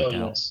actually work out.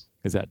 Yes.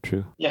 Is that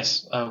true?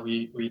 Yes,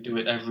 we do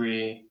it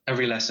every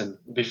lesson,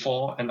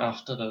 before and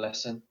after the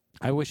lesson.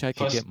 I wish I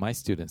could get my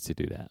students to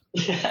do that.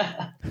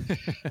 Yeah.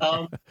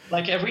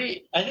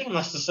 I think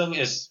Master Sung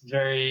is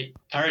very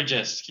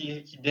courageous.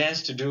 He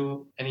dares to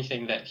do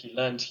anything that he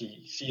learns.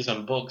 He sees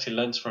on books, he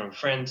learns from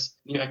friends,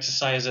 new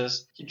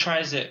exercises. He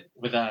tries it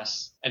with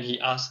us and he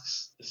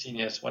asks the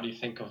seniors, what do you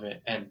think of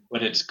it? And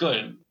whether it's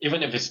good,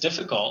 even if it's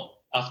difficult,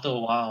 after a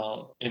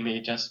while, it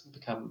may just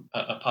become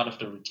a part of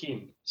the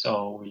routine.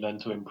 So we learn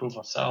to improve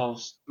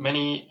ourselves.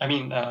 We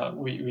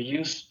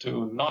used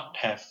to not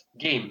have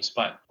games,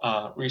 but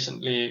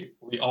recently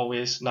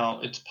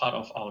now it's part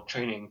of our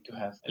training to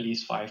have at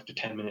least 5 to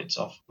 10 minutes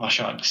of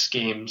martial arts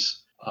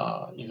games,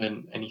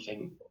 even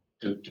anything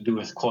to do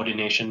with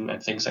coordination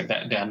and things like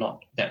that.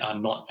 That are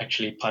not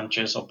actually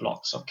punches or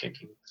blocks or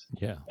kicking.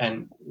 Yeah.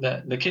 And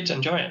the kids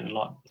enjoy it a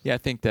lot. Yeah, I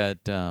think that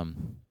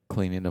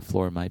cleaning the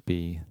floor might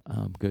be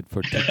good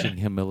for teaching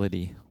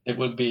humility. It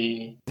would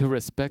be to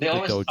respect the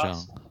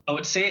dojang. I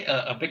would say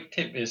a big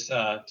tip is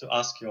to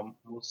ask your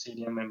most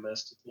senior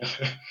members,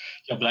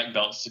 your black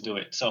belts, to do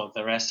it. So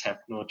the rest have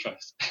no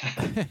choice.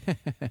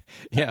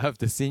 Yeah, if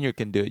the senior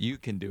can do it, you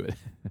can do it.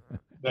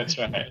 That's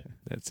right.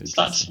 That's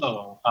Start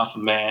slow, half a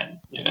mat.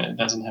 It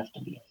doesn't have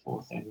to be a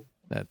full thing.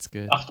 That's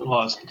good. After a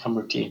while, it's become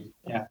routine.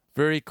 Yeah.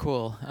 Very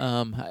cool.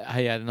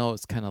 I know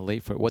it's kind of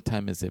late for. What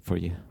time is it for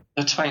you?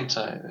 That's fine.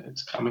 So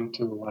it's coming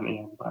to 1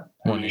 a.m. But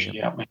I'm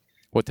usually up.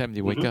 What time do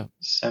you wake up?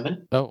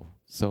 7. Oh,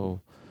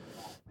 so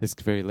it's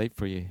very late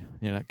for you.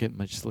 You're not getting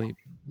much sleep.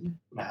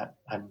 Nah,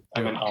 I'm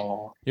an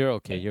owl. You're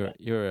okay.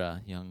 You're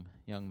a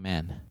young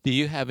man. Do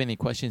you have any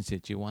questions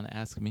that you want to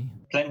ask me?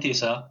 Plenty,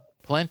 sir.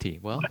 Plenty.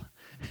 Well,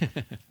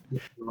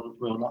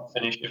 we'll not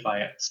finish if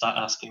I start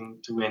asking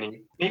too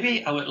many.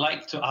 Maybe I would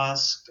like to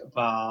ask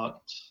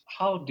about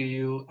how do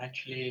you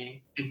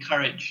actually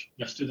encourage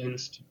your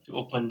students to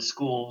open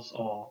schools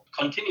or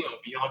continue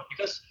beyond?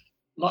 Because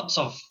lots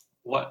of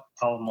what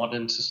our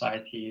modern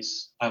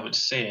societies, I would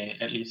say,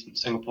 at least in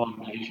Singapore and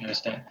Malaysia,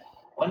 is that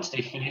once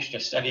they finish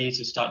their studies,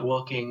 they start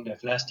working, they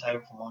have less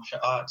time for martial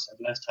arts, they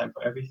have less time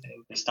for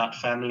everything. They start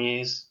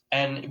families,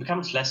 and it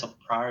becomes less of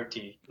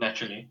priority,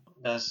 naturally.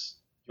 Does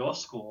your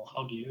school,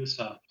 how do you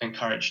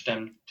encourage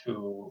them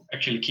to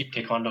actually keep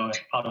Taekwondo as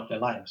part of their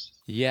lives?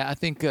 Yeah, I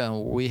think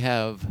we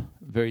have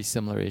very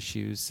similar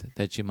issues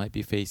that you might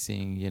be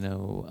facing.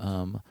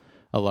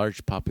 A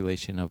large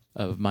population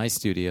of my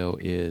studio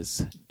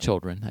is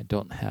children. I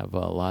don't have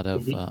a lot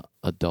of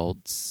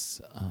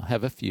adults.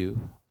 Have a few,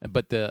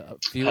 but the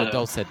few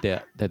adults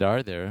that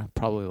are there,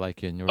 probably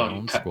like in your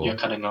own school. You're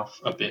cutting off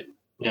a bit.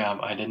 Yeah,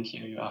 I didn't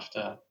hear you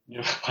after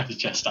you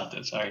just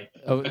started. Sorry.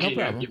 Oh, okay,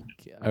 no problem.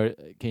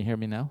 Can you hear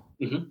me now?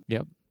 Mm-hmm.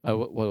 Yep.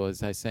 What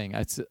was I saying?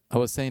 I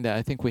was saying that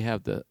I think we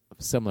have the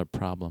similar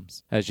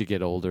problems. As you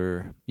get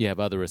older, you have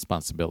other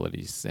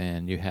responsibilities,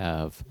 and you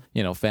have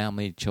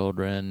family,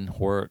 children,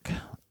 work,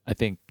 I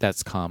think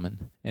that's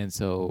common. And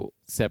so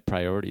set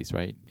priorities,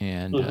 right?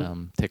 And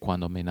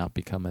Taekwondo may not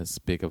become as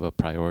big of a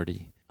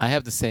priority. I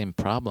have the same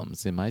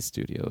problems in my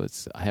studio.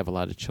 I have a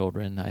lot of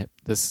children.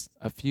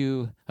 A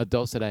few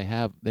adults that I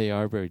have, they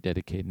are very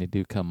dedicated and they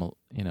do come,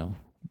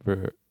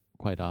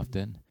 quite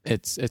often.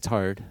 It's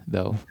hard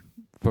though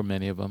for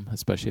many of them,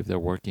 especially if they're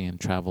working and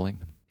traveling.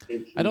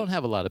 I don't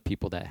have a lot of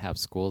people that have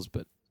schools,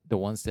 but the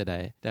ones that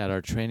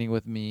are training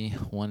with me,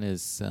 one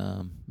is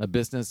a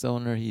business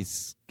owner.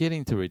 He's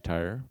getting to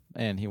retire,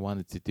 and he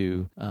wanted to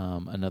do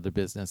another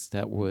business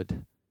that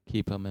would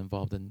keep him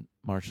involved in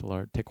martial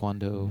art,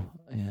 taekwondo,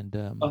 and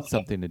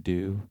something to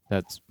do.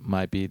 That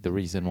might be the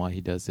reason why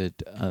he does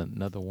it.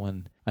 Another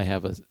one, I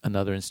have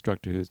another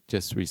instructor who's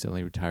just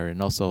recently retired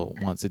and also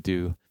wants to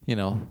do,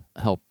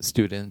 help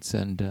students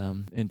and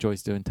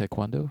enjoys doing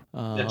taekwondo.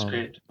 That's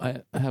great.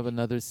 I have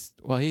another,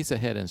 he's a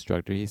head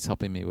instructor. He's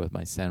helping me with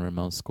my San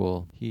Ramon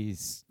school.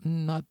 He's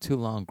not too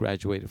long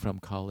graduated from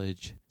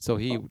college. So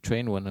he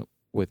trained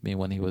with me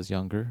when he was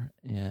younger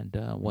and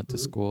went to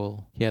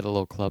school. He had a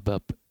little club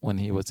up when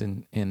he was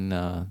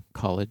in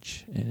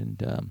college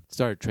and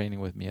started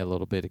training with me a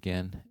little bit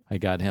again. I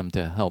got him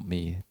to help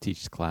me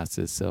teach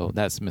classes. So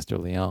that's Mr.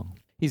 Leong.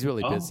 He's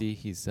really busy.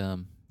 He's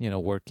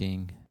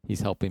working.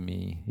 He's helping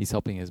me. He's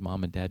helping his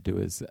mom and dad do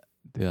his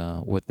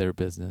with their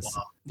business.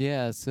 Wow.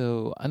 Yeah,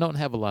 so I don't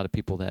have a lot of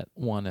people that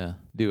want to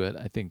do it.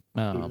 I think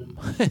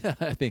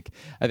I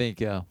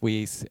think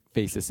we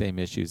face the same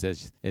issues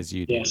as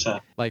you do. Yes,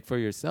 sir. Like for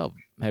yourself,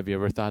 have you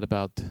ever thought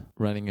about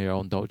running your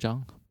own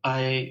dojang?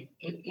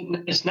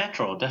 It's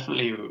natural.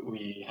 Definitely,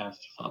 we have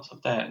thoughts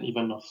of that.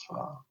 Even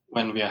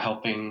when we are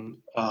helping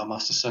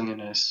Master Sung in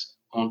his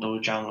own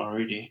dojang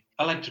already.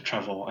 I like to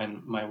travel,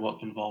 and my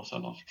work involves a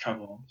lot of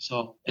travel.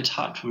 So it's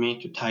hard for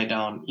me to tie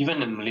down.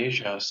 Even in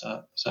Malaysia,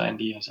 Sir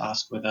Andy has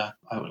asked whether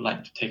I would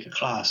like to take a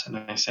class, and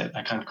I said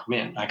I can't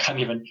commit. I can't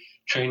even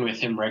train with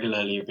him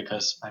regularly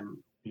because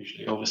I'm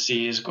usually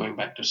overseas, going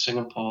back to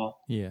Singapore.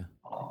 Yeah.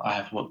 I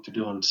have work to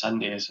do on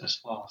Sundays as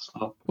well.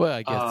 So,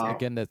 I guess,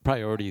 again, that's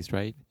priorities,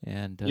 right?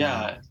 And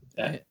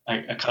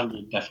I can't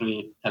be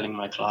definitely telling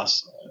my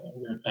class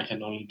I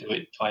can only do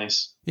it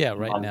twice. Yeah,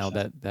 right now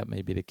that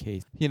may be the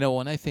case.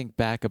 When I think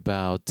back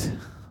about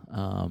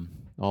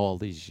all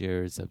these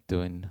years of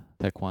doing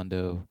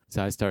taekwondo,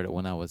 so I started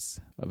when I was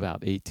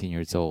about 18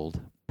 years old.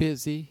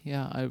 Busy,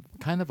 yeah. I've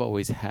kind of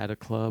always had a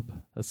club,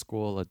 a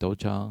school, a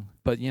dojang.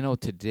 But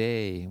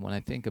today when I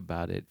think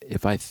about it,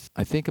 if I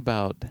think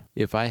about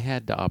if I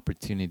had the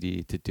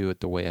opportunity to do it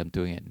the way I'm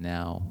doing it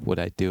now, would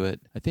I do it?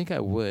 I think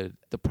I would.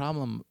 The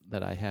problem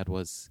that I had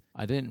was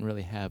I didn't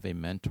really have a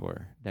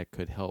mentor that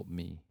could help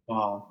me.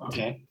 Wow.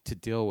 Okay. To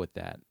deal with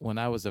that. When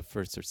I was a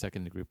first or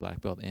second degree black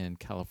belt in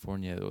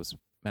California, it was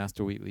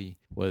Master Wheatley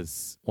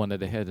was one of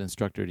the head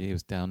instructors. He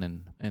was down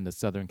in the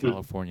Southern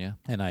California,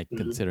 and I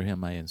consider him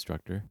my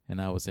instructor.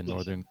 And I was in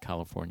Northern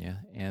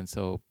California. And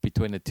so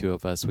between the two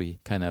of us,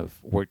 we kind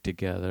of worked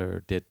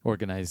together, did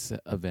organize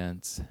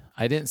events.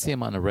 I didn't see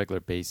him on a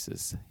regular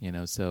basis,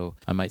 so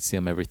I might see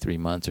him every 3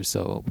 months or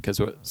so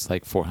because it's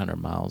like 400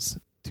 miles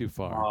too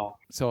far. Wow.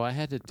 So I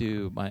had to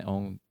do my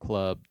own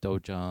club,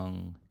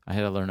 dojang. I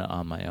had to learn it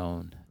on my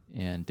own.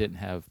 And didn't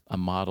have a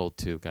model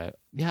to go,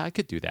 yeah, I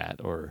could do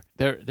that. Or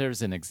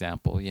there's an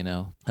example,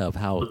 of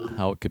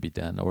how it could be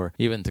done. Or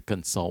even to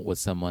consult with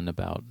someone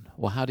about,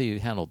 well, how do you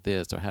handle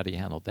this? Or how do you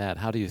handle that?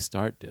 How do you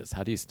start this?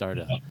 How do you start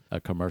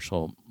a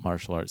commercial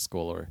martial arts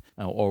school?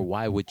 Or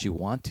why would you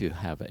want to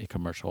have a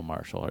commercial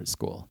martial arts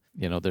school?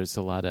 There's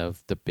a lot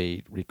of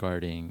debate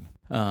regarding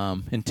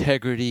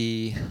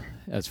integrity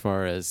as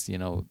far as,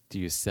 do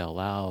you sell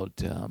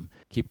out,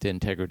 keep the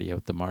integrity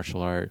of the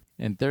martial art?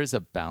 And there's a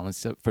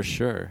balance for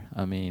sure.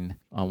 I mean,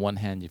 on one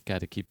hand, you've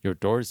got to keep your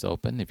doors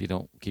open. If you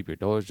don't keep your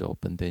doors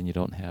open, then you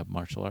don't have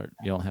martial art.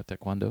 You don't have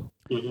taekwondo.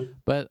 Mm-hmm.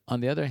 But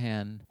on the other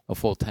hand, a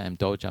full-time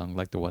dojang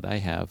like the one I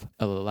have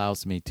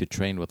allows me to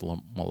train with a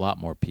lot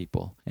more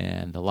people.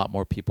 And a lot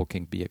more people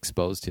can be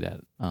exposed to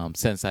that.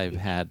 Since I've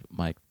had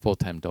my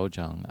full-time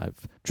dojang,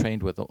 I've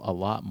trained with a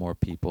lot more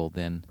people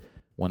than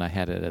when I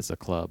had it as a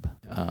club.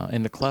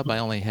 In the club, I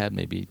only had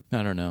maybe,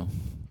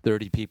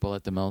 30 people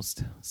at the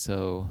most.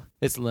 So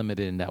it's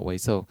limited in that way.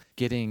 So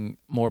getting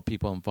more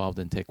people involved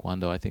in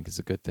taekwondo, I think, is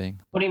a good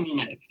thing. What do you mean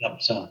at a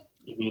club, sir?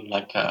 You mean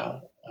like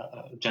a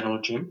general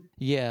gym?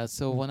 Yeah.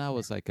 So when I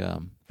was like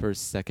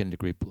first, second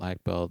degree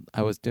black belt,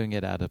 I was doing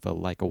it out of a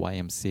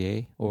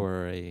YMCA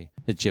or a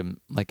gym,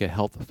 like a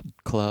health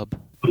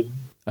club,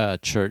 a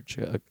church,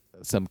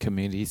 some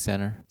community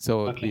center.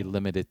 So it would be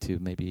limited to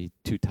maybe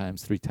 2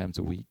 times, 3 times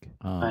a week.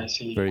 I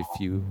see. Very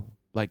few.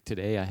 Like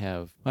today, I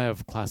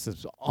have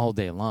classes all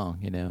day long.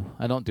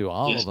 I don't do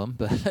all of them,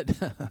 but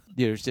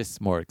there's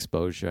just more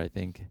exposure, I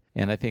think,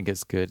 and I think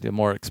it's good. The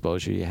more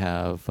exposure you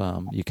have,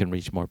 you can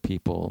reach more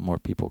people. More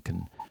people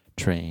can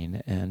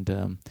train,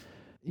 and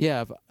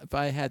if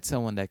I had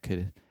someone that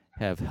could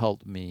have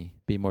helped me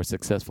be more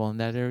successful in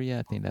that area,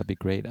 I think that'd be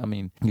great. I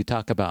mean, you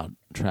talk about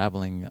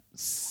traveling.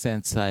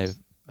 Since I've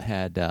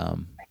had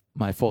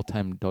my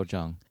full-time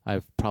dojang,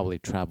 I've probably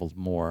traveled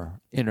more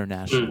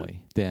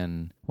internationally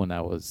than when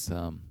I was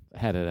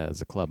had it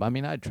as a club. I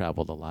mean, I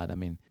traveled a lot. I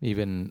mean,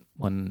 even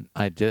when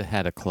I did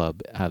had a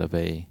club out of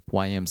a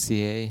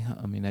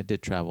YMCA, I mean, I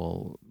did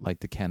travel like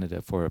to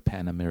Canada for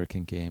Pan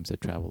American Games. I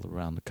traveled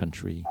around the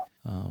country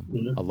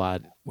a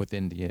lot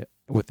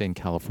within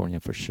California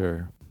for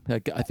sure.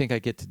 I think I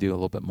get to do a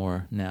little bit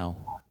more now.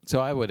 So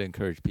I would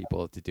encourage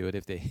people to do it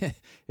if they,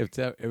 if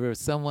there was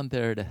someone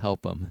there to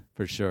help them,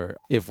 for sure.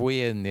 If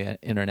we in the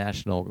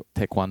International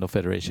Taekwondo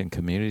Federation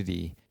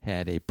community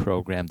had a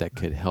program that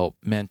could help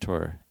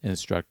mentor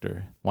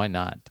instructor, why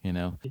not? You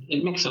know,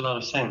 it makes a lot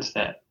of sense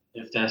that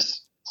if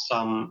there's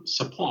some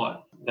support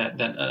that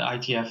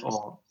ITF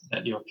or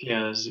that your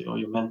peers or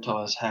your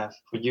mentors have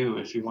for you,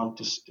 if you want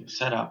to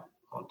set up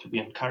or to be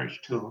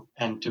encouraged to,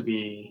 and to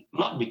be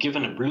not be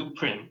given a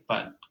blueprint,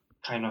 but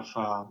kind of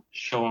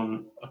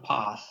shown a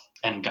path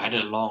and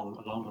guided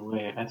along the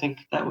way. I think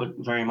that would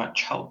very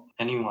much help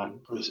anyone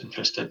who's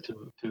interested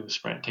to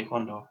spread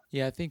Taekwondo.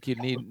 Yeah, I think you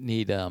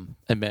need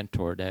a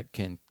mentor that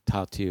can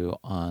talk to you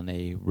on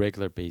a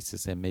regular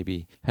basis and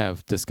maybe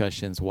have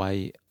discussions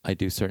why I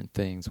do certain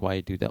things,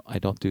 why I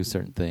don't do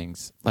certain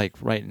things. Like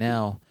right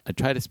now, I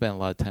try to spend a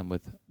lot of time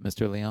with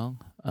Mr. Leong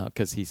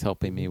because he's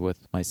helping me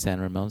with my San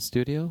Ramon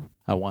studio.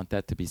 I want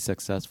that to be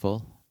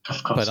successful.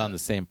 Of course. But on the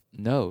same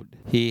note,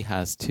 he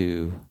has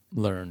to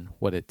learn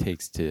what it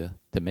takes to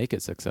make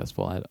it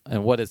successful.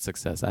 And what is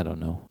success? I don't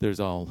know. There's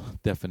all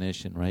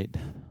definition, right?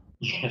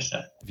 Yes,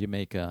 sir. If you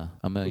make $1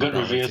 million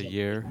a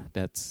year,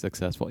 that's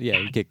successful. Yeah,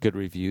 you get good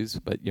reviews,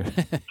 but you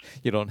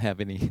don't have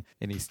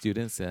any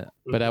students.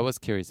 But I was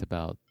curious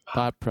about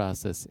thought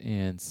process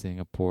in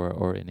Singapore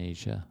or in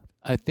Asia.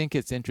 I think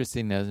it's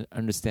interesting to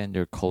understand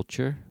their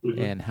culture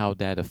and how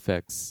that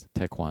affects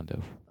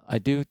Taekwondo. I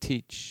do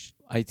teach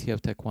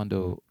ITF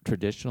Taekwondo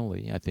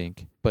traditionally, I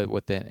think, but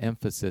with the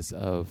emphasis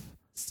of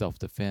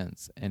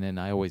self-defense. And then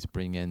I always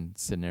bring in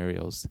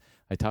scenarios.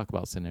 I talk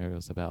about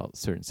scenarios about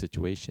certain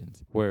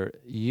situations where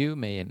you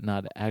may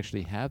not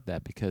actually have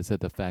that because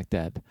of the fact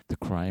that the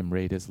crime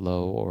rate is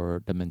low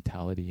or the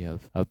mentality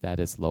of that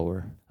is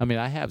lower. I mean,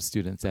 I have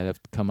students that have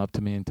come up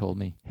to me and told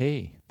me,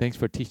 hey, thanks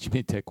for teaching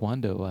me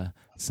Taekwondo.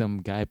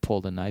 Some guy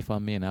pulled a knife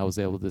on me and I was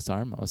able to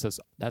disarm him. I says,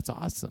 that's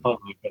awesome. Oh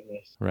my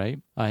goodness. Right?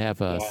 I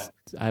have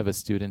a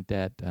student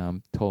that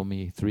told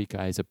me 3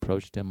 guys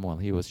approached him while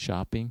he was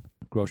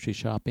grocery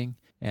shopping,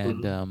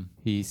 and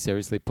he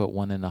seriously put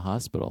one in the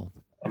hospital.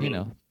 You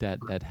know,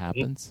 that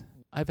happens.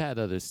 I've had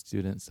other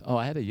students. Oh,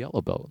 I had a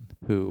yellow belt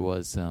who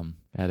was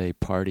at a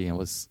party and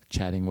was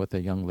chatting with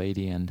a young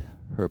lady, and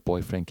her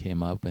boyfriend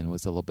came up and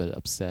was a little bit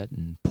upset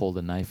and pulled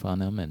a knife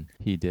on him, and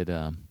he did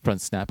a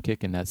front snap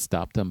kick, and that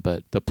stopped him.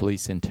 But the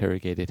police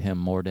interrogated him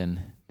more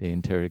than they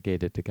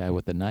interrogated the guy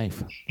with the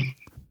knife.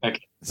 Okay.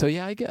 So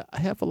yeah, I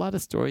have a lot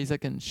of stories I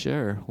can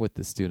share with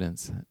the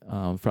students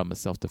from a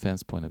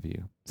self-defense point of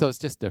view. So it's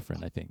just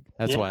different, I think.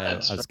 That's why I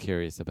was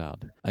curious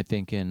about. I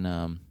think in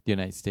the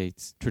United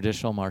States,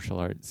 traditional martial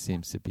arts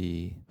seems to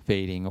be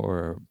fading,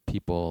 or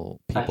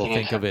people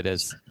think of it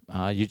as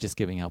you're just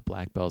giving out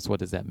black belts. What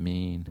does that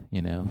mean?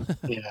 You know?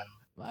 Yeah.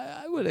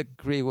 I would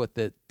agree with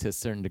it to a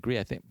certain degree,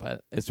 I think,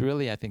 but it's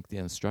really, I think, the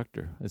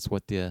instructor. It's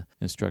what the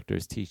instructor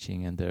is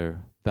teaching and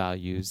their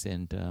values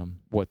and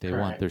what they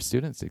want their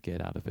students to get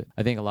out of it.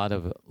 I think a lot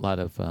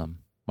of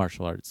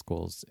martial arts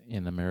schools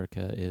in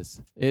America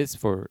is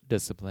for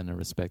discipline and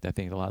respect. I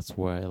think that's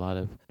where a lot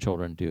of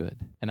children do it,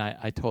 and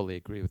I totally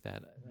agree with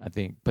that. I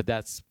think, but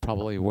that's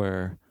probably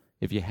where,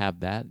 if you have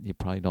that, you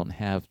probably don't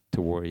have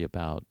to worry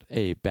about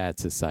a bad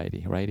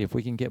society, right? If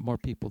we can get more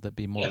people to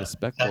be more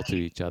respectful to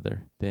each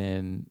other,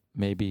 then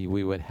maybe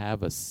we would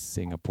have a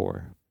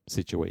Singapore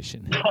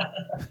situation.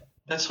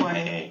 That's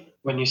why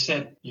when you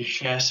said you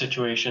share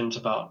situations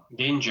about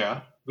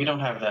danger, we don't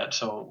have that,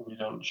 so we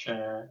don't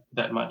share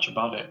that much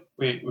about it.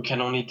 We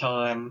can only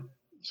tell them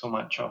so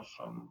much of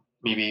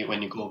maybe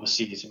when you go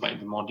overseas, it might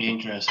be more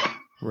dangerous.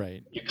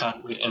 Right. You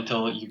can't wait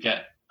until you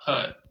get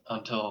hurt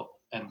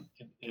and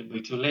it'll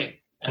be too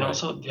late. And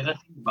also the other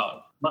thing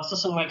about Master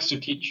Sung likes to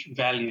teach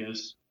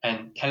values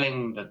and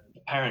telling the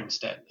parents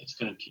that it's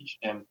going to teach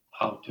them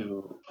how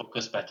to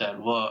focus better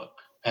at work,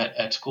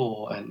 at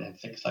school, and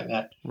things like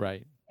that.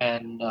 Right.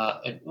 And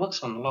it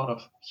works on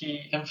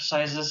he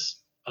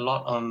emphasizes a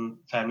lot on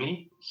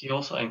family. He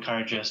also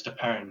encourages the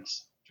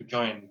parents to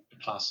join the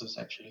classes,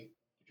 actually,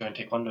 to join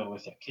Taekwondo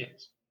with their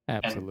kids.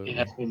 Absolutely. And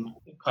it has been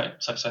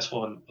quite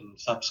successful in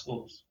some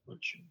schools,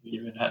 which we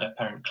even had a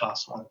parent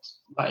class once.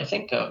 But I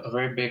think a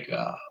very big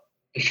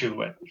issue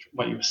with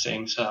what you were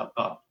saying, sir,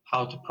 about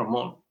how to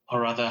promote,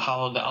 or rather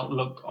how the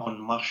outlook on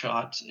martial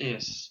arts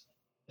is.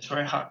 It's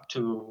very hard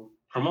to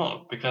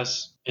promote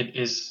because it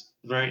is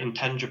very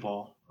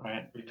intangible,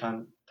 right? We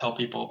can't tell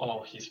people,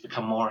 oh, he's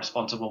become more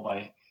responsible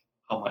by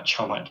how much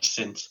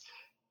since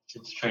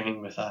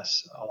training with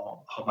us,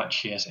 or how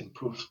much he has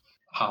improved,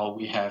 how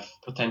we have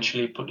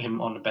potentially put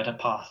him on a better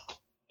path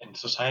in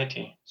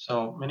society.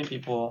 So many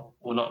people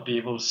will not be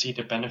able to see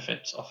the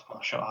benefits of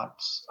martial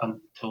arts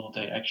until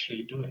they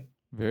actually do it.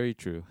 Very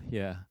true.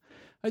 Yeah.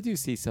 I do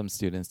see some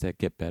students that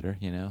get better,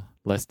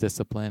 less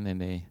disciplined,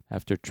 and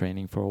after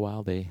training for a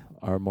while, they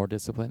are more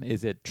disciplined.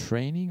 Is it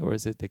training or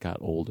is it they got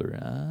older?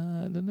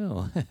 I don't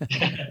know.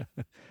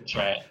 That's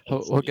right.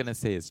 We're going to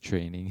say it's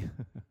training.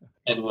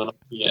 It will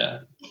be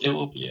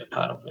a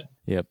part of it.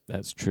 Yep,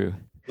 that's true.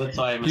 That's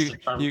why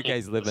Mr. Trump You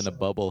guys live in a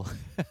bubble.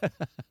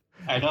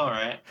 I know,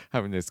 right?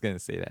 I'm just going to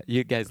say that.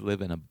 You guys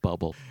live in a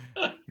bubble.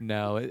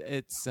 No,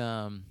 it's...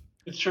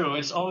 It's true.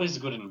 It's always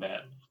good and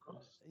bad, of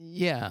course.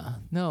 Yeah,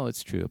 no,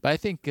 it's true. But I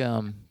think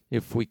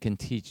if we can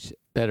teach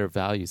better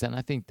values, and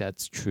I think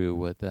that's true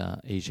with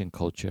Asian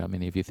culture. I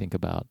mean, if you think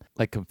about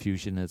like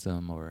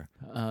Confucianism or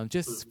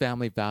just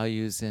family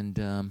values and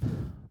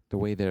the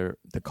way the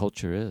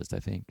culture is, I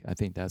think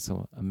that's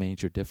a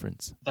major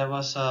difference.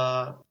 There's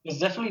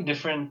definitely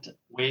different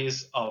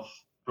ways of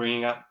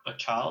bringing up a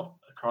child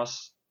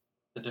across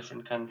the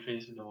different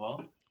countries in the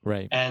world.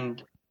 Right.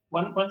 And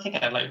one thing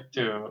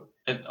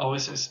it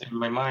always is in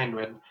my mind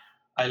when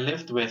I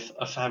lived with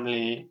a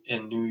family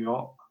in New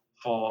York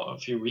for a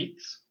few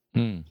weeks.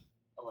 I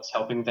was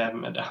helping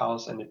them at the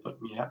house and they put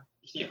me up.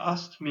 He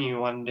asked me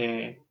one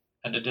day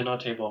at the dinner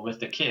table with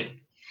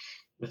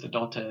the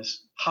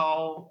daughters,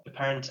 how the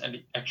parents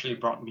actually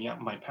brought me up.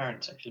 My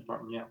parents actually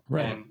brought me up.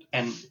 Right.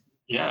 And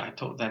yeah, I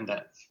told them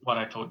that what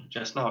I told you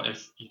just now.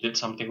 If you did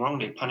something wrong,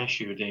 they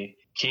punish you, they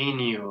cane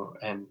you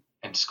and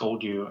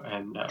scold you,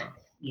 and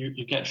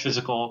you get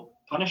physical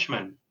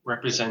punishment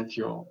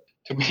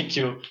to make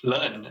you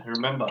learn,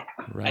 remember.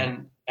 Right.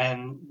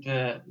 And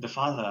the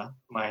father,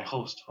 my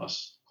host,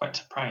 was quite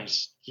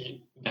surprised.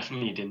 He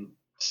definitely didn't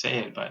say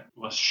it, but it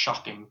was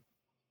shocking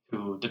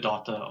to the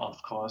daughter,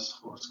 of course,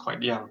 who was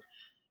quite young.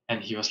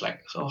 And he was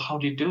like, so how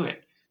do you do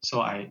it?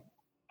 So I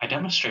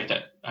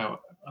demonstrated.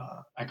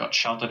 I got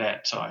shouted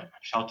at, so I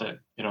shouted,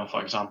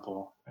 for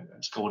example,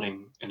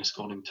 in a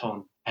scolding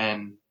tone.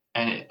 And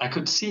I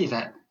could see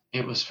that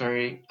it was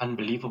very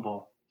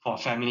unbelievable for a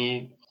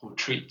family who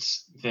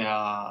treats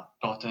their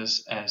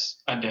daughters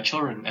their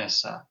children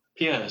as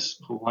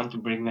peers, who want to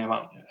bring them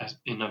up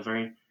in a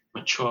very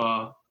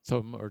mature.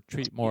 Or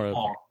treat more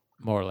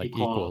like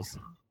equals.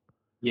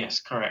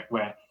 Yes, correct.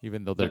 Where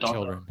even though they're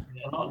children,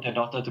 they allow their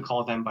daughter to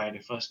call them by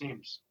their first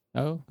names.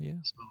 Oh yeah,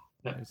 so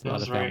there's a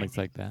lot of families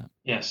like that.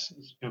 Yes,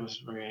 it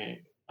was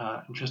very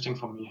interesting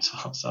for me as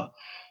well. So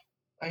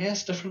I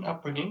guess different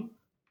upbringing,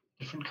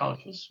 different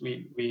cultures.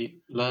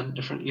 We learn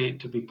differently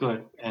to be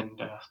good,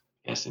 and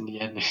yes, in the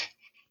end,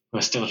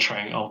 we're still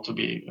trying all to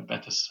be a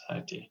better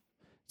society.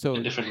 So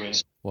in different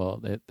ways.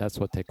 Well, that's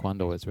what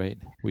Taekwondo is, right?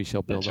 We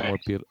shall build a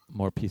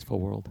more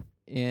peaceful world.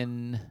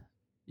 In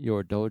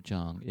your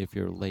dojang, if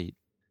you're late,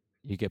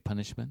 you get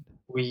punishment?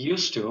 We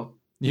used to.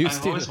 I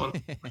always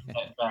wanted to bring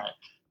that back.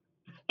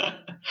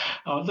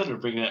 I wanted to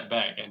bring that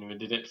back, and we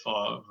did it for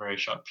a very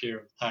short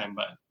period of time,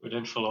 but we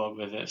didn't follow up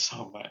with it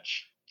so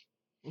much.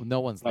 Well, no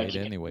one's late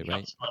anyway,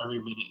 right? Every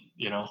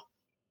minute,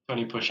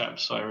 20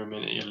 push-ups for every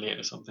minute you're late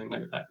or something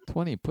like that.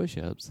 20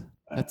 push-ups?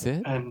 That's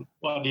it? And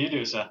what do you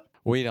do, sir?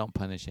 We don't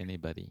punish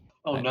anybody.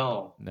 Oh,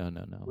 no. No.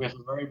 We have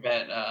a very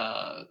bad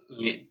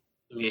late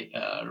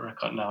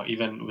record now,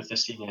 even with the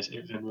seniors,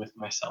 even with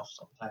myself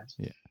sometimes.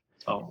 Yeah.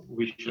 So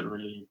we should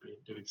really be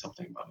doing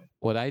something about it.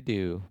 What I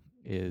do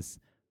is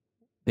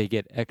they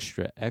get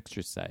extra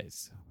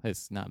exercise.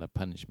 It's not a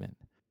punishment.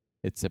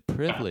 It's a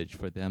privilege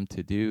for them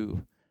to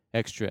do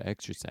extra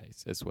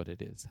exercise. That's what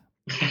it is.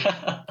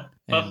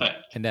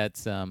 And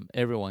that's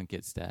everyone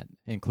gets that,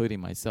 including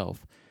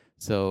myself.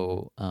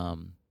 So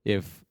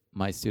if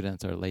my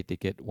students are late, they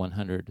get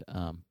 100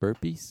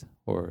 burpees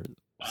or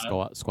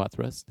squat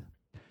thrust.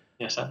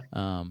 Yes, sir.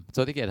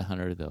 So they get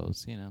 100 of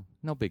those.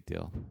 No big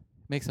deal.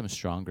 Makes them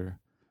stronger.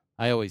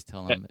 I always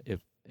tell them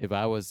if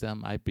I was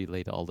them, I'd be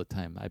late all the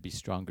time. I'd be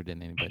stronger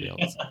than anybody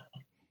else.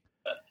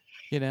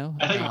 I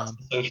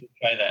think we should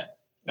try that.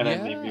 And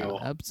then maybe we'll...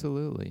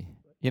 absolutely.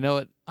 You know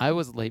what? I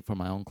was late for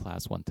my own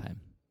class one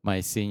time.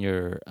 My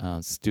senior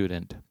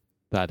student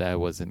thought I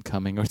wasn't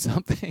coming or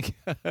something.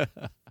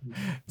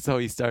 So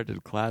he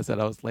started class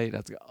and I was late. I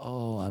was like,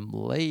 oh, I'm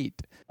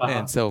late.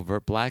 And so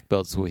for black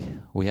belts,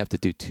 we have to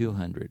do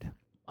 200.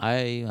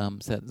 I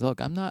said,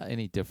 look, I'm not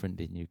any different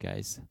than you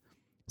guys.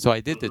 So I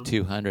did the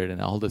 200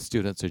 and all the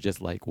students are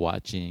just like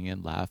watching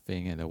and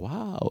laughing and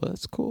wow,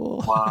 that's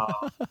cool.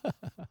 Wow.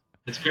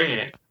 It's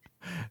great.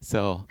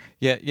 So,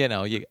 yeah,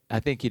 I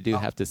think you do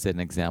have to set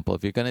an example.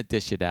 If you're going to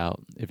dish it out,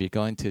 if you're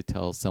going to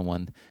tell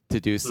someone to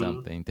do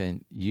something,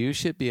 then you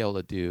should be able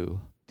to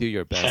do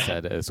your best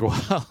at it as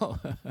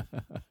well.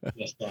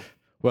 Yes, sir.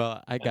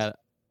 Well,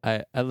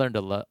 I learned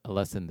a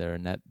lesson there,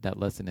 and that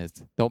lesson is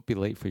don't be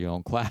late for your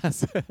own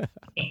class.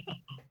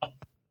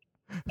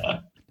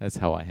 That's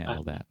how I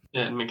handle that.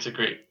 Yeah, it makes a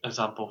great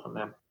example for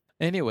them.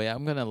 Anyway,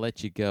 I'm going to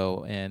let you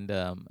go, and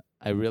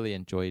I really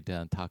enjoyed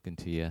talking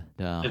to you.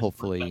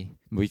 Hopefully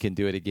we can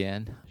do it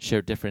again,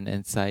 share different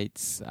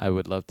insights. I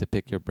would love to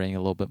pick your brain a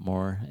little bit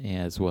more,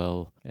 as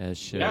well as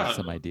share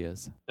some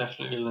ideas.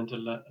 Definitely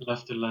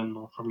love to learn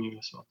more from you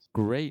as well.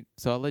 Great.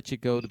 So I'll let you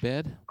go to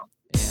bed,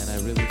 and I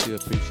really do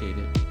appreciate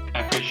it.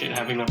 I appreciate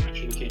having the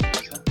opportunity.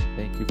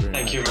 Thank you very much.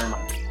 Thank you very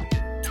much.